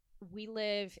we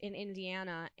live in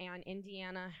Indiana, and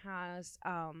Indiana has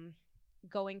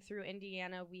going through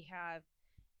Indiana we have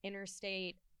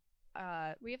interstate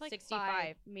we have like 65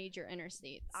 5 major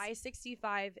interstates.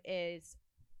 I-65 is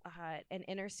an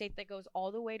interstate that goes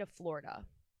all the way to Florida.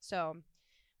 So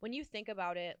when you think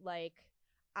about it, like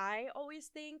I always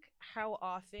think how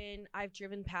often I've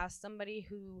driven past somebody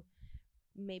who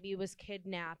maybe was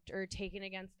kidnapped or taken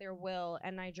against their will,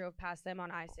 and I drove past them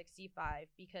on I-65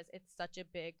 because it's such a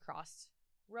big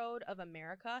crossroad of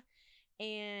America.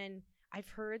 And I've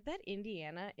heard that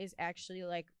Indiana is actually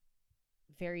like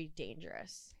very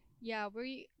dangerous. Yeah,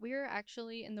 we're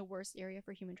actually in the worst area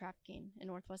for human trafficking in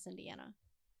Northwest Indiana,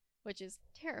 which is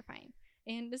terrifying.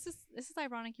 And this is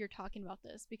ironic you're talking about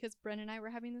this because Bren and I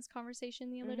were having this conversation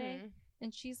the other day,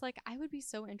 and she's like, I would be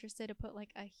so interested to put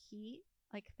like a heat,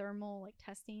 like thermal, like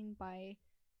testing by,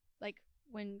 like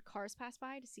when cars pass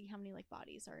by to see how many like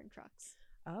bodies are in trucks.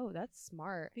 Oh, that's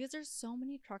smart. Because there's so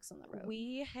many trucks on the road.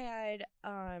 We had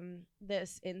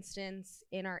this instance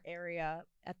in our area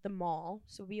at the mall.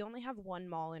 So we only have one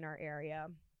mall in our area.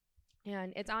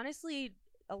 And it's honestly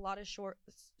a lot of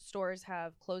stores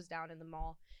have closed down in the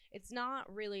mall. It's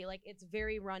not really like it's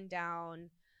very run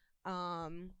down.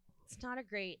 It's not a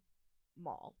great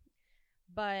mall.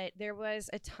 But there was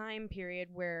a time period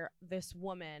where this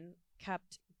woman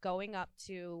kept going up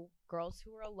to girls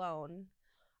who were alone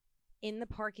in the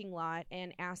parking lot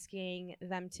and asking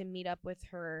them to meet up with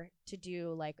her to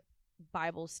do like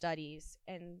Bible studies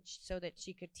and so that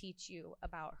she could teach you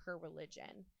about her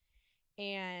religion.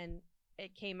 And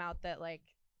it came out that like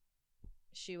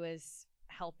she was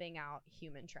helping out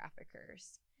human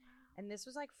traffickers. Wow. And this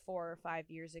was like 4 or 5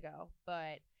 years ago,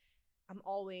 but I'm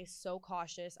always so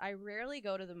cautious. I rarely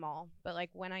go to the mall, but like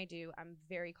when I do, I'm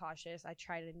very cautious. I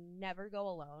try to never go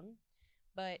alone.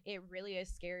 But it really is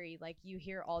scary. Like you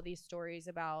hear all these stories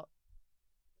about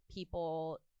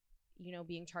people, you know,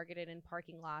 being targeted in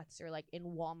parking lots or like in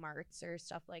Walmarts or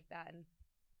stuff like that. And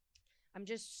I'm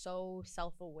just so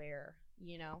self-aware,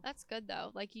 you know. That's good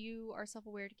though. Like you are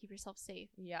self-aware to keep yourself safe.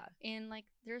 Yeah. And like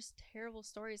there's terrible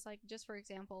stories. Like just for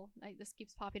example, like this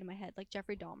keeps popping in my head. Like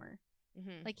Jeffrey Dahmer.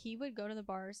 Mm-hmm. Like he would go to the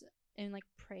bars and like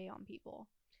prey on people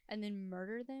and then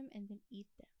murder them and then eat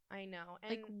them. I know.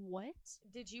 And like what?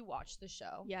 Did you watch the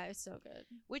show? Yeah, it's so good.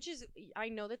 Which is, I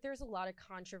know that there's a lot of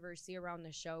controversy around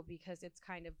the show because it's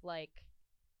kind of like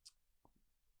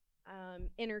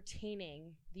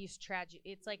entertaining these tragedies.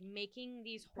 It's like making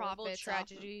these horrible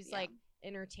tragedies like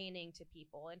entertaining to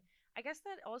people. And I guess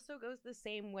that also goes the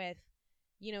same with,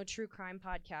 you know, true crime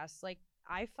podcasts. Like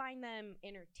I find them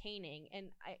entertaining, and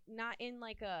I not in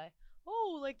like a,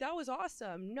 oh, like that was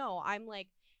awesome. No, I'm like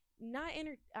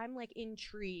I'm like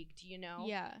intrigued, you know?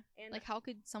 Yeah. And like how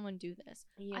could someone do this?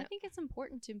 Yeah. I think it's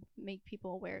important to make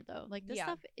people aware though. Like this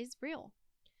stuff is real.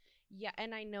 Yeah,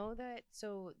 and I know that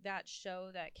so that show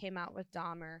that came out with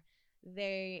Dahmer,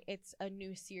 it's a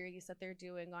new series that they're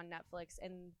doing on Netflix,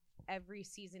 and every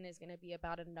season is going to be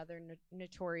about another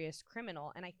notorious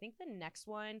criminal. And I think the next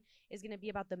one is going to be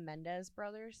about the Mendez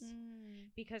brothers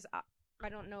because I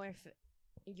don't know if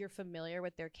you're familiar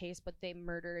with their case, but they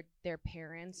murdered their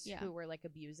parents who were like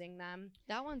abusing them.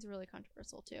 That one's really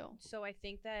controversial too. So I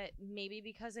think that maybe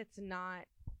because it's not,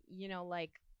 you know,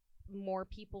 like more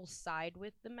people side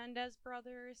with the Mendez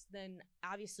brothers, then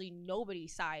obviously nobody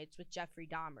sides with Jeffrey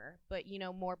Dahmer, but you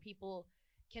know, more people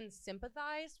can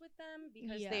sympathize with them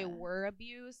because they were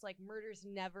abused. Like murder's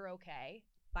never okay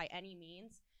by any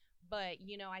means, but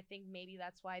you know, I think maybe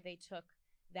that's why they took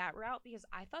that route, because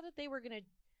I thought that they were gonna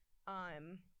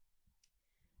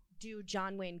do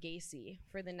John Wayne Gacy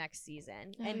for the next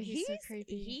season. And he's so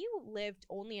creepy. He lived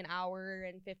only an hour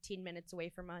and 15 minutes away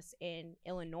from us in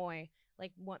Illinois.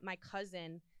 Like what my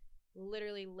cousin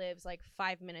literally lives like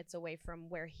 5 minutes away from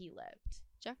where he lived.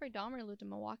 Jeffrey Dahmer lived in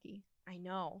Milwaukee. I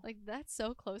know. Like, that's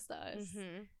so close to us.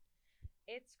 Mm-hmm.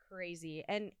 It's crazy.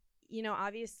 And, you know,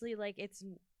 obviously, like, it's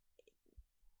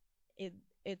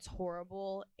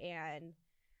horrible, and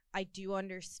I do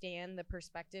understand the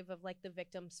perspective of like the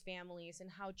victims' families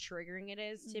and how triggering it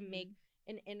is to make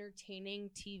an entertaining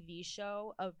TV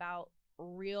show about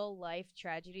real life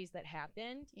tragedies that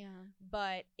happened. Yeah.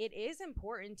 But it is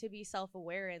important to be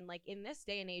self-aware, and like in this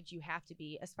day and age you have to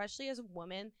be, especially as a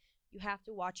woman. You have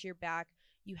to watch your back.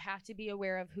 You have to be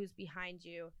aware of who's behind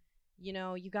you. You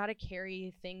know, you got to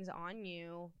carry things on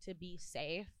you to be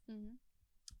safe.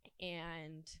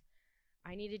 And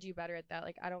I need to do better at that.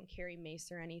 Like, I don't carry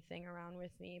mace or anything around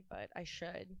with me, but I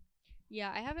should.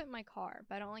 Yeah, I have it in my car,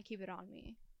 but I don't like keep it on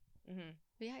me. Mm-hmm.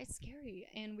 But yeah, it's scary.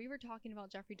 And we were talking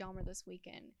about Jeffrey Dahmer this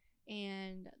weekend,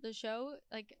 and the show,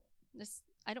 like, this,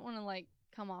 I don't want to like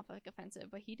come off like offensive,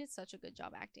 but he did such a good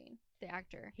job acting. The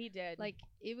actor, He did. like,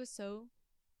 it was so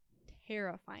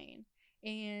terrifying.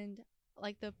 And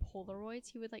like the Polaroids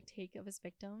he would like take of his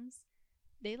victims,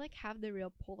 they like have the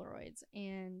real Polaroids,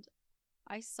 and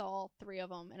I saw 3 of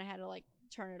them, and I had to like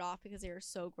turn it off because they were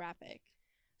so graphic.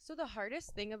 So the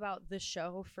hardest thing about the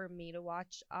show for me to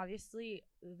watch, obviously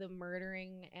the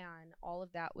murdering and all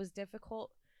of that was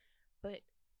difficult, but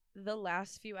the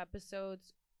last few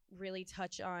episodes really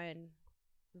touch on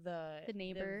the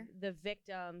neighbor, the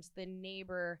victims, the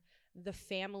neighbor, the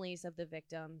families of the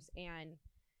victims, and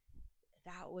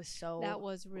that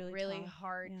was really tough.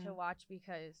 hard to watch,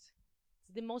 because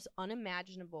it's the most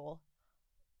unimaginable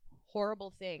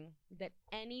horrible thing that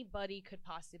anybody could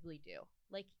possibly do.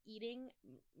 Like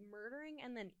murdering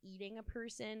and then eating a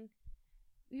person.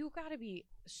 You gotta be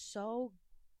so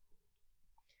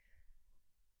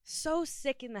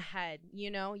sick in the head, you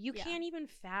know? You can't even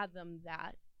fathom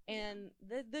that. And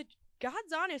the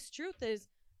God's honest truth is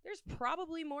there's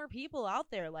probably more people out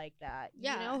there like that,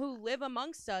 you know, who live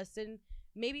amongst us, and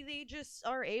maybe they just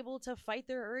are able to fight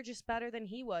their urges better than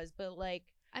he was. But like,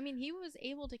 I mean, he was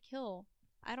able to kill,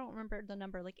 I don't remember the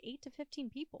number, like 8 to 15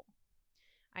 people.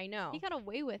 I know. He got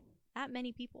away with that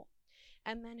many people.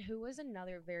 And then who was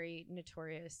another very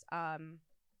notorious?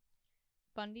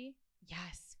 Bundy?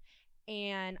 Yes.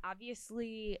 And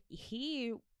obviously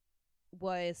he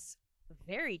was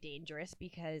very dangerous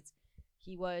because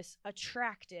he was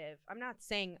attractive. I'm not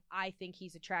saying I think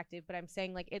he's attractive, but I'm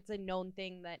saying like it's a known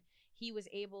thing that he was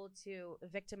able to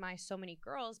victimize so many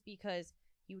girls because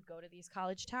he would go to these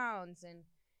college towns, and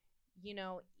you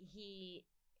know,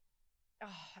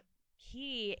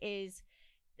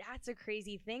 that's a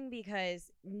crazy thing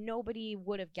because nobody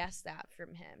would have guessed that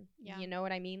from him. Yeah. You know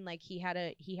what I mean? Like he had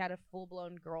a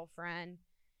full-blown girlfriend.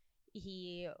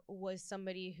 He was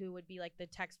somebody who would be like the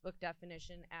textbook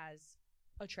definition as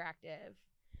attractive.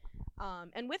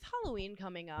 And with Halloween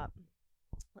coming up,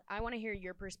 I want to hear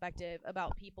your perspective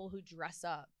about people who dress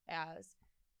up as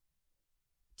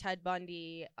Ted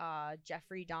Bundy,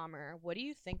 Jeffrey Dahmer. What do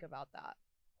you think about that?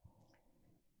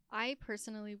 I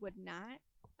personally would not.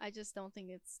 I just don't think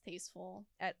it's tasteful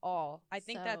at all. I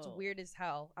think that's weird as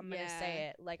hell. I'm gonna say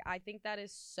it. Like, I think that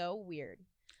is so weird.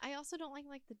 I also don't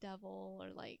like the devil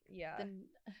or like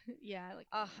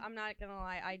I'm not gonna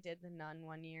lie. I did the Nun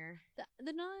one year.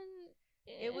 The Nun.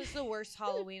 It was the worst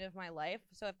Halloween of my life.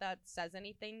 So if that says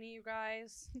anything to you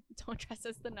guys, don't dress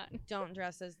as the Nun. Don't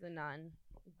dress as the Nun.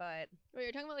 But wait,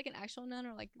 you're talking about like an actual nun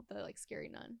or like the like scary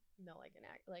nun? No,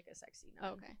 like a sexy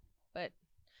nun. Oh, okay. But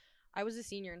I was a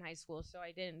senior in high school, so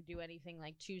I didn't do anything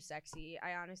like too sexy.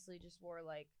 I honestly just wore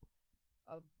like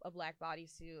a black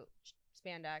bodysuit,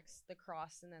 spandex, the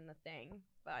cross, and then the thing.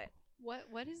 But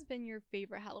what has been your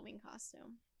favorite Halloween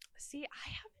costume? See, I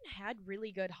haven't had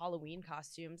really good Halloween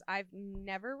costumes. I've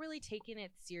never really taken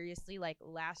it seriously. Like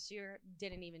last year,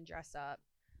 didn't even dress up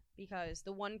because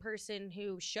the one person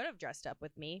who should have dressed up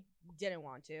with me didn't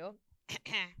want to.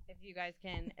 If you guys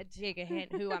can take a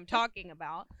hint who I'm talking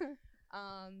about.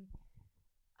 I'm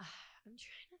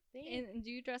trying to think. And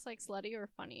do you dress like slutty or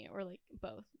funny or like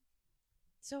both?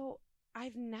 So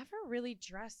I've never really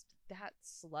dressed that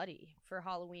slutty for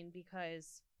Halloween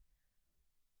because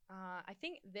I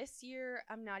think this year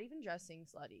I'm not even dressing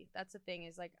slutty. That's the thing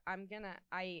is like I'm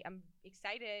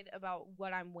excited about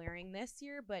what I'm wearing this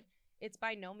year, but it's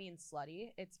by no means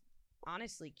slutty. It's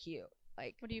honestly cute.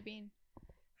 Like, what do you mean?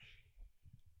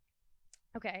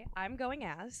 Okay, I'm going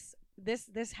as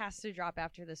this has to drop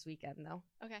after this weekend though.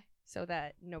 Okay. So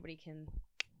that nobody can.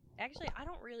 Actually, I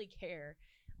don't really care.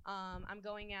 I'm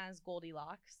going as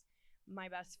Goldilocks. My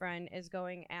best friend is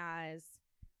going as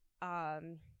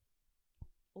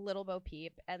Little Bo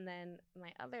Peep, and then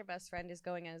my other best friend is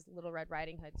going as Little Red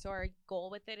Riding Hood. So our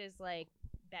goal with it is like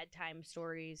bedtime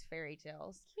stories, fairy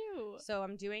tales. Cute. So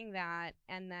I'm doing that,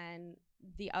 and then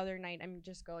the other night I'm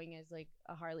just going as like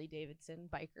a Harley Davidson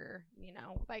biker,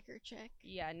 Biker chick.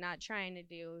 Yeah, not trying to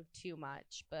do too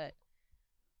much, but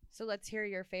so let's hear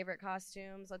your favorite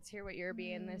costumes. Let's hear what you're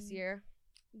being this year.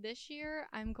 This year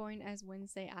I'm going as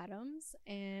Wednesday Addams,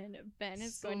 and Ben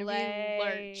is going to be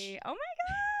Lurch. Oh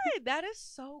my god, that is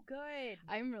so good.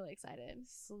 I'm really excited.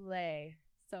 Slay.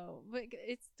 So, but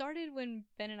it started when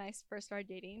Ben and I first started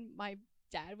dating. My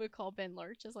dad would call Ben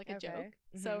Lurch as like a joke.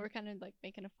 Mm-hmm. So we're kind of like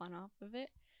making a fun off of it.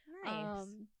 Nice.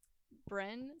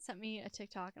 Bren sent me a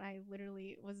TikTok and I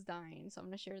literally was dying. So I'm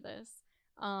going to share this.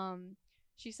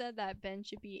 She said that Ben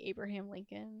should be Abraham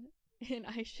Lincoln and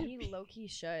I should be low-key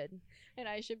should. And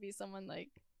I should be someone like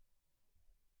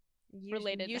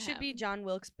related you to should him. be John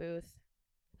Wilkes Booth.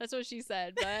 That's what she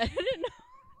said, but I didn't know.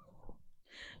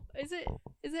 Is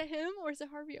it him or is it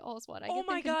Harvey Oswald? Oh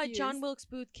my god, John Wilkes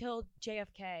Booth killed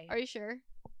JFK. Are you sure?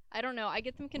 I don't know. I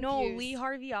get them confused. No, Lee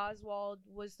Harvey Oswald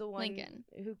was the one Lincoln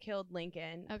who killed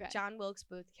Lincoln. Okay. John Wilkes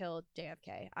Booth killed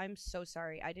JFK. I'm so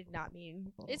sorry. I did not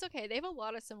mean. It's okay. They have a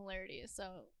lot of similarities, so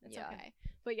it's okay.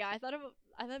 But yeah, I thought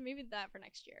maybe that for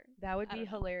next year. That would be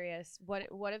hilarious.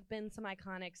 What have been some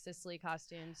iconic Cicely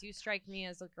costumes? You strike me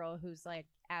as a girl who's like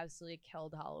absolutely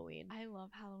killed Halloween. I love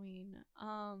Halloween.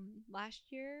 Last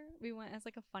year we went as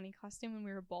like a funny costume when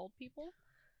we were bald people.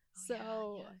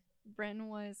 So Bren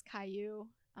was Caillou.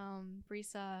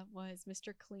 Brisa was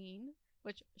Mr. Clean,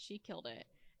 which she killed it,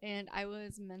 and I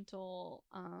was mental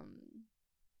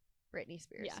Britney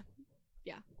Spears.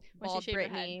 Yeah. Bald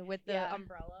Britney with the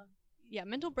umbrella. Yeah,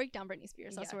 mental breakdown Britney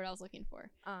Spears. That's the word I was looking for.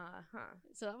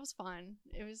 So that was fun.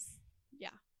 It was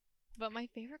But my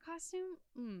favorite costume,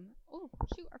 oh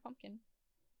shoot, our pumpkin.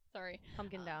 Sorry,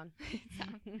 pumpkin down.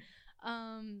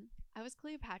 I was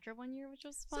Cleopatra one year, which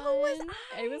was fun. So was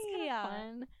I. It was kind of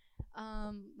fun.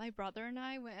 My brother and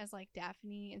I went as like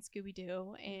Daphne and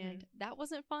Scooby-Doo, and that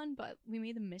wasn't fun, but we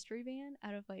made the mystery van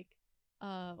out of like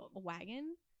a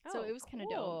wagon, so it was kind of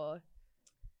dope.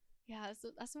 Yeah, so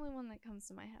that's the only one that comes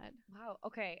to my head. Wow.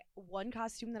 Okay, one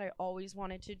costume that I always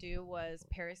wanted to do was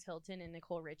Paris Hilton and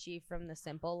Nicole Richie from The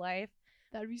Simple Life.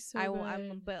 That'd be so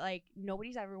good. But like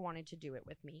nobody's ever wanted to do it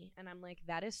with me, and I'm like,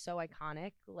 that is so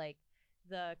iconic. Like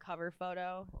the cover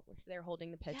photo, they're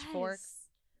holding the pitchfork.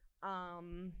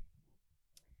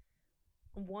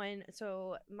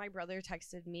 So my brother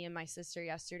texted me and my sister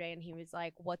yesterday, and he was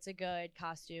like, what's a good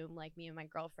costume like me and my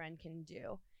girlfriend can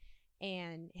do?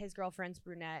 And his girlfriend's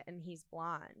brunette and he's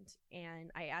blonde, and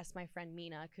I asked my friend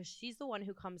Mina, because she's the one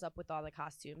who comes up with all the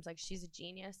costumes, like she's a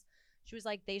genius. She was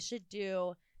like, they should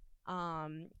do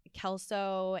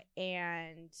Kelso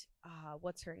and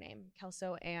what's her name,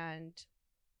 Kelso and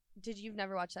you've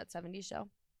never watched that 70s show?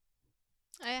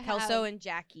 Kelso and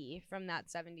Jackie from that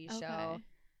 70s show.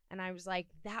 And I was like,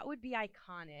 that would be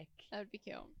iconic. That would be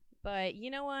cute. But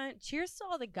you know what? Cheers to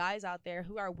all the guys out there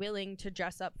who are willing to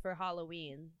dress up for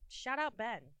Halloween. Shout out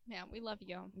Ben. Yeah, we love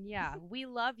you. Yeah, we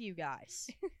love you guys.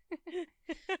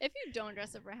 If you don't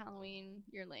dress up for Halloween,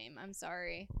 you're lame. I'm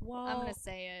sorry. Well, I'm going to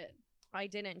say it. I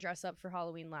didn't dress up for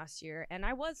Halloween last year, and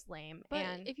I was lame. But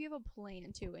and if you have a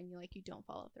plan too, and you don't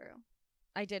follow through.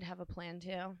 I did have a plan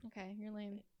too. Okay, you're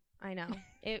lame. I know.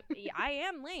 I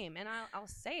am lame, and I'll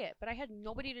say it, but I had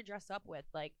nobody to dress up with.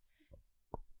 Like,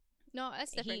 no,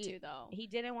 that's different too, though. He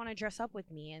didn't want to dress up with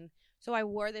me, and so I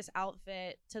wore this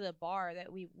outfit to the bar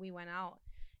that we went out,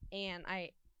 and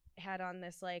I had on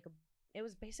this like, it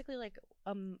was basically like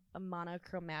a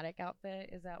monochromatic outfit.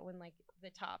 Is that when like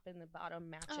the top and the bottom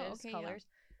matches colors?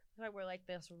 Yeah. So I wore like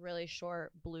this really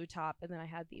short blue top, and then I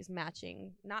had these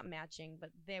not matching, but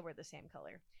they were the same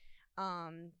color.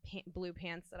 Blue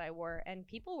pants that I wore, and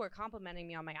people were complimenting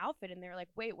me on my outfit, and they were like,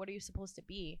 wait, what are you supposed to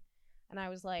be? And I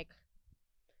was like,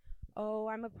 oh,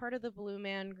 I'm a part of the Blue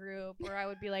Man Group. Or I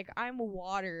would be like, I'm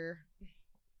water.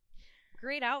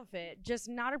 Great outfit, just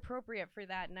not appropriate for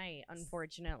that night,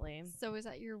 unfortunately. So is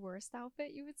that your worst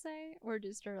outfit, you would say? Or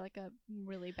just like a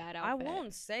really bad outfit? I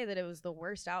won't say that it was the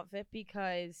worst outfit,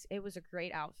 because it was a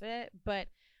great outfit, but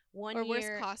worst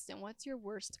costume. What's your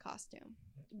worst costume?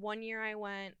 One year I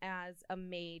went as a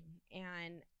maid,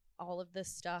 and all of this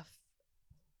stuff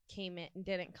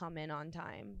didn't come in on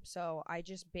time. So I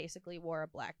just basically wore a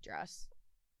black dress,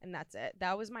 and that's it.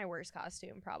 That was my worst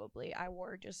costume, probably. I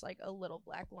wore just like a little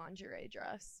black lingerie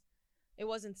dress. It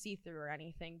wasn't see-through or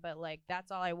anything, but like that's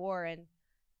all I wore, and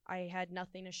I had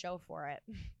nothing to show for it.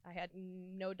 I had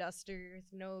no dusters,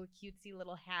 no cutesy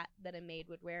little hat that a maid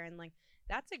would wear, and like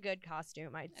that's a good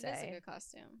costume, I'd say. That is a good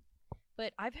costume.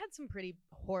 But I've had some pretty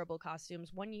horrible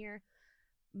costumes. One year,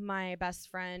 my best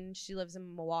friend, she lives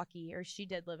in Milwaukee, or she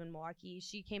did live in Milwaukee.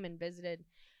 She came and visited,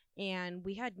 and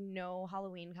we had no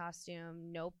Halloween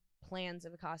costume, no plans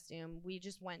of a costume. We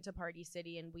just went to Party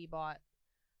City and we bought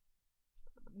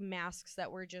masks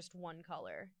that were just one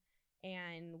color,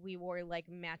 and we wore like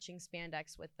matching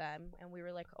spandex with them, and we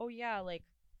were like, oh yeah, like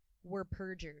we're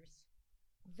purgers.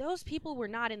 Those people were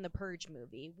not in the Purge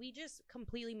movie. We just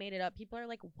completely made it up. People are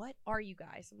like, what are you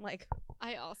guys? I'm like,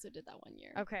 I also did that one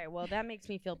year. okay, well that makes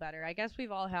me feel better. I guess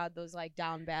we've all had those like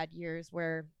down bad years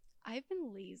where I've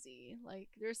been lazy. Like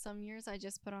there's some years I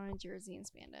just put on a jersey and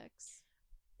spandex.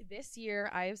 this year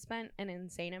I've spent an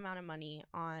insane amount of money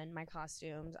on my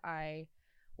costumes. I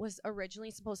was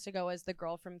originally supposed to go as the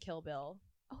girl from Kill Bill.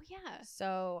 Oh yeah.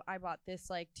 So I bought this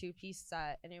like 2-piece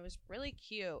set, and it was really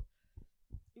cute.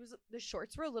 The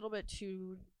shorts were a little bit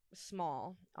too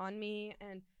small on me,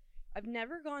 and I've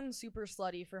never gone super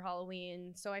slutty for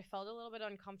Halloween, so I felt a little bit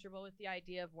uncomfortable with the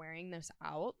idea of wearing this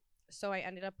out. So I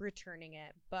ended up returning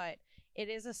it, but it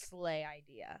is a slay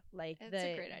idea. Like It's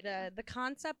a great idea. the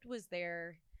concept was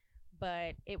there,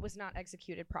 but it was not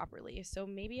executed properly. So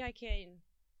maybe I can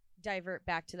divert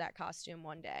back to that costume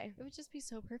one day. It would just be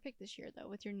so perfect this year though,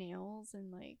 with your nails and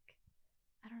like,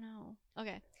 I don't know.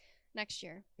 Okay, next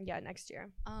year. Yeah, next year.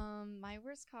 My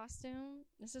worst costume.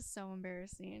 This is so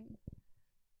embarrassing.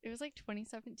 It was like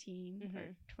 2017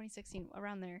 or 2016,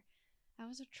 around there. I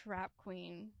was a trap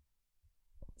queen.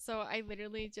 So I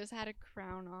literally just had a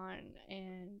crown on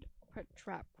and put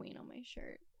trap queen on my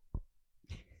shirt.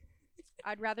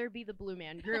 I'd rather be the Blue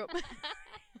Man Group.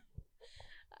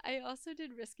 I also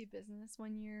did Risky Business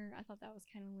one year. I thought that was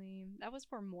kind of lame. That was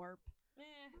for Morp.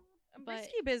 But-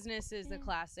 Risky Business is a eh.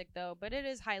 classic though, but it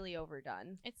is highly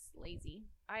overdone. It's lazy.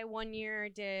 I one year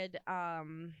did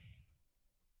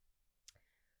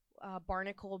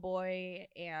Barnacle Boy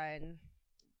and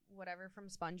whatever from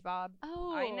SpongeBob.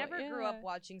 Oh, I never grew up yeah.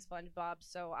 watching SpongeBob,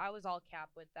 so I was all cap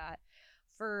with that.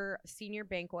 For senior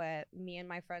banquet, me and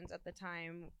my friends at the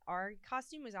time, our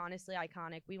costume was honestly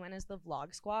iconic. We went as the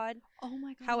Vlog Squad. Oh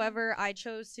my god. However, I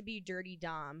chose to be Dirty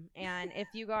Dom. And if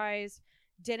you guys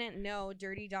didn't know,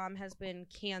 Dirty Dom has been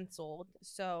canceled.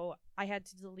 So I had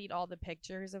to delete all the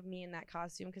pictures of me in that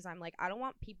costume because I'm like, I don't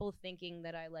want people thinking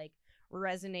that I like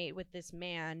resonate with this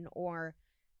man or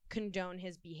condone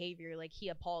his behavior. Like, he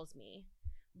appalls me.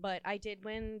 But I did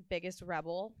win Biggest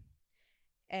Rebel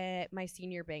at my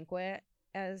senior banquet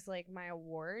as like my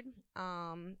award.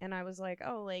 And I was like,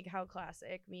 oh, like how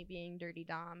classic, me being Dirty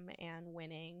Dom and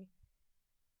winning.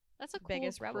 That's a cool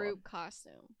Biggest Rebel. group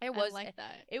costume. It was I like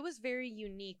that. It was very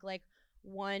unique. Like,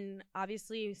 one,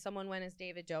 obviously someone went as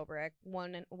David Dobrik,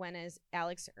 one went as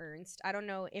Alex Ernst. I don't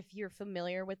know if you're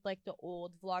familiar with like the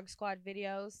old Vlog Squad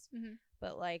videos,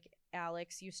 but like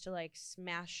Alex used to like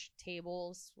smash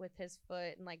tables with his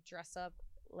foot and like dress up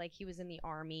like he was in the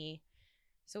army.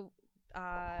 So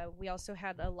we also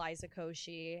had Eliza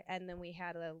Koshy, and then we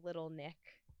had a little Nick.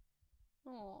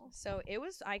 Oh. So it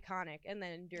was iconic. And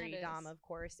then Dirty That Dom, is. of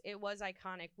course. It was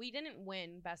iconic. We didn't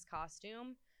win Best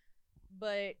Costume,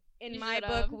 but in You my book,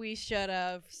 should've. we should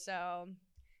have. So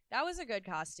that was a good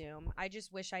costume. I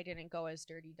just wish I didn't go as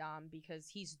Dirty Dom because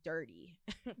he's dirty.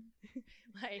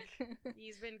 Like,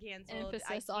 he's been canceled.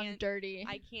 Emphasis on dirty.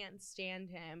 I can't stand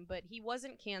him, but he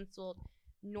wasn't canceled,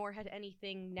 nor had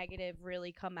anything negative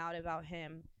really come out about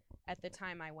him at the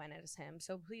time I went as him.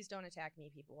 So please don't attack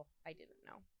me, people. I didn't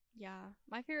know. Yeah.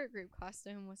 My favorite group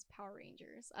costume was Power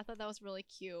Rangers. I thought that was really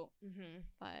cute.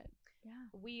 But yeah.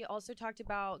 We also talked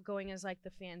about going as like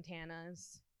the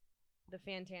Fantanas. The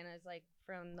Fantanas, like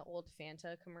from the old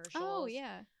Fanta commercials. Oh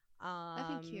yeah.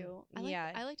 That'd be cute.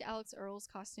 Yeah. I liked Alex Earl's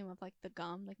costume of like the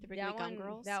gum, like the Wrigley Gum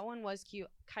Girls. That one was cute.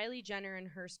 Kylie Jenner and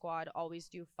her squad always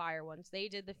do fire ones. They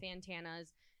did the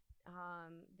Fantanas.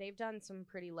 They've done some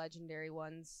pretty legendary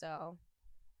ones, so.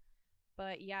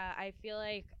 But yeah, I feel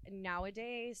like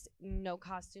nowadays no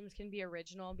costumes can be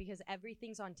original because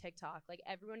everything's on TikTok. Like,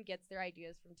 everyone gets their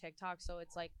ideas from TikTok, so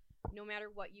it's like no matter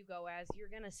what you go as, you're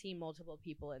gonna see multiple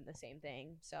people in the same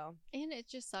thing. So. And it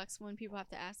just sucks when people have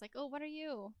to ask like, "Oh, what are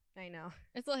you?" I know.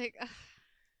 It's like, ugh,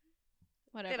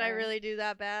 whatever. Did I really do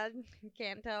that bad?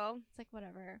 Can't tell. It's like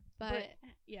whatever. But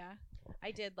yeah,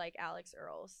 I did like Alex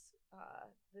Earl's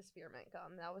the spearmint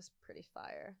gum. That was pretty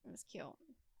fire. it was cute.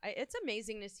 It's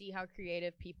amazing to see how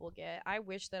creative people get. I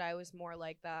wish that I was more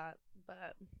like that,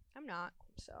 but I'm not,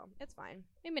 so it's fine.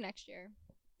 Maybe next year.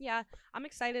 Yeah, I'm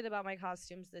excited about my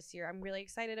costumes this year. I'm really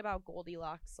excited about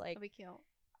Goldilocks. Like, That'll be cute.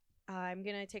 I'm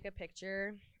gonna take a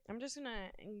picture. I'm just gonna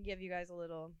give you guys a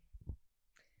little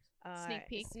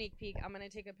Sneak peek. I'm gonna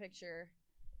take a picture,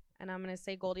 and I'm gonna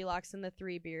say Goldilocks and the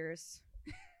 3 beers.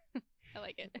 I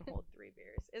like it. You can hold 3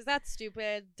 bears. Is that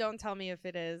stupid? Don't tell me if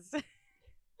it is.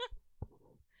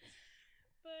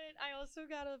 But I also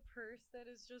got a purse that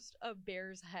is just a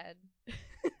bear's head.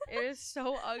 It is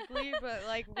so ugly, but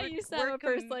like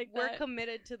we're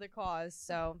committed to the cause,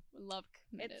 so love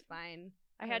committed. It's fine.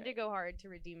 I had to go hard to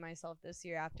redeem myself this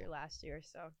year after last year,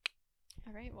 so.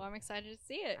 All right, well, I'm excited to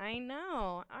see it. I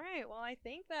know. All right, well, I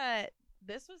think that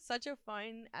this was such a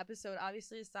fun episode,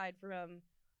 obviously aside from,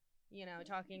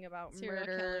 talking about serial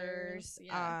murders,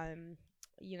 killers,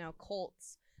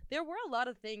 cults. There were a lot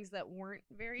of things that weren't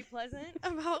very pleasant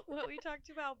about what we talked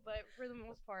about, but for the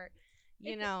most part,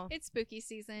 it's spooky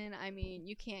season. I mean,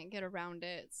 you can't get around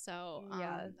it. So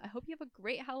I hope you have a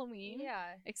great Halloween. Yeah.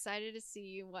 Excited to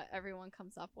see what everyone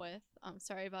comes up with.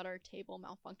 Sorry about our table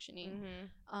malfunctioning.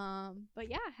 Mm-hmm. But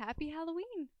yeah, happy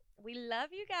Halloween. We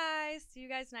love you guys. See you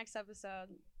guys next episode.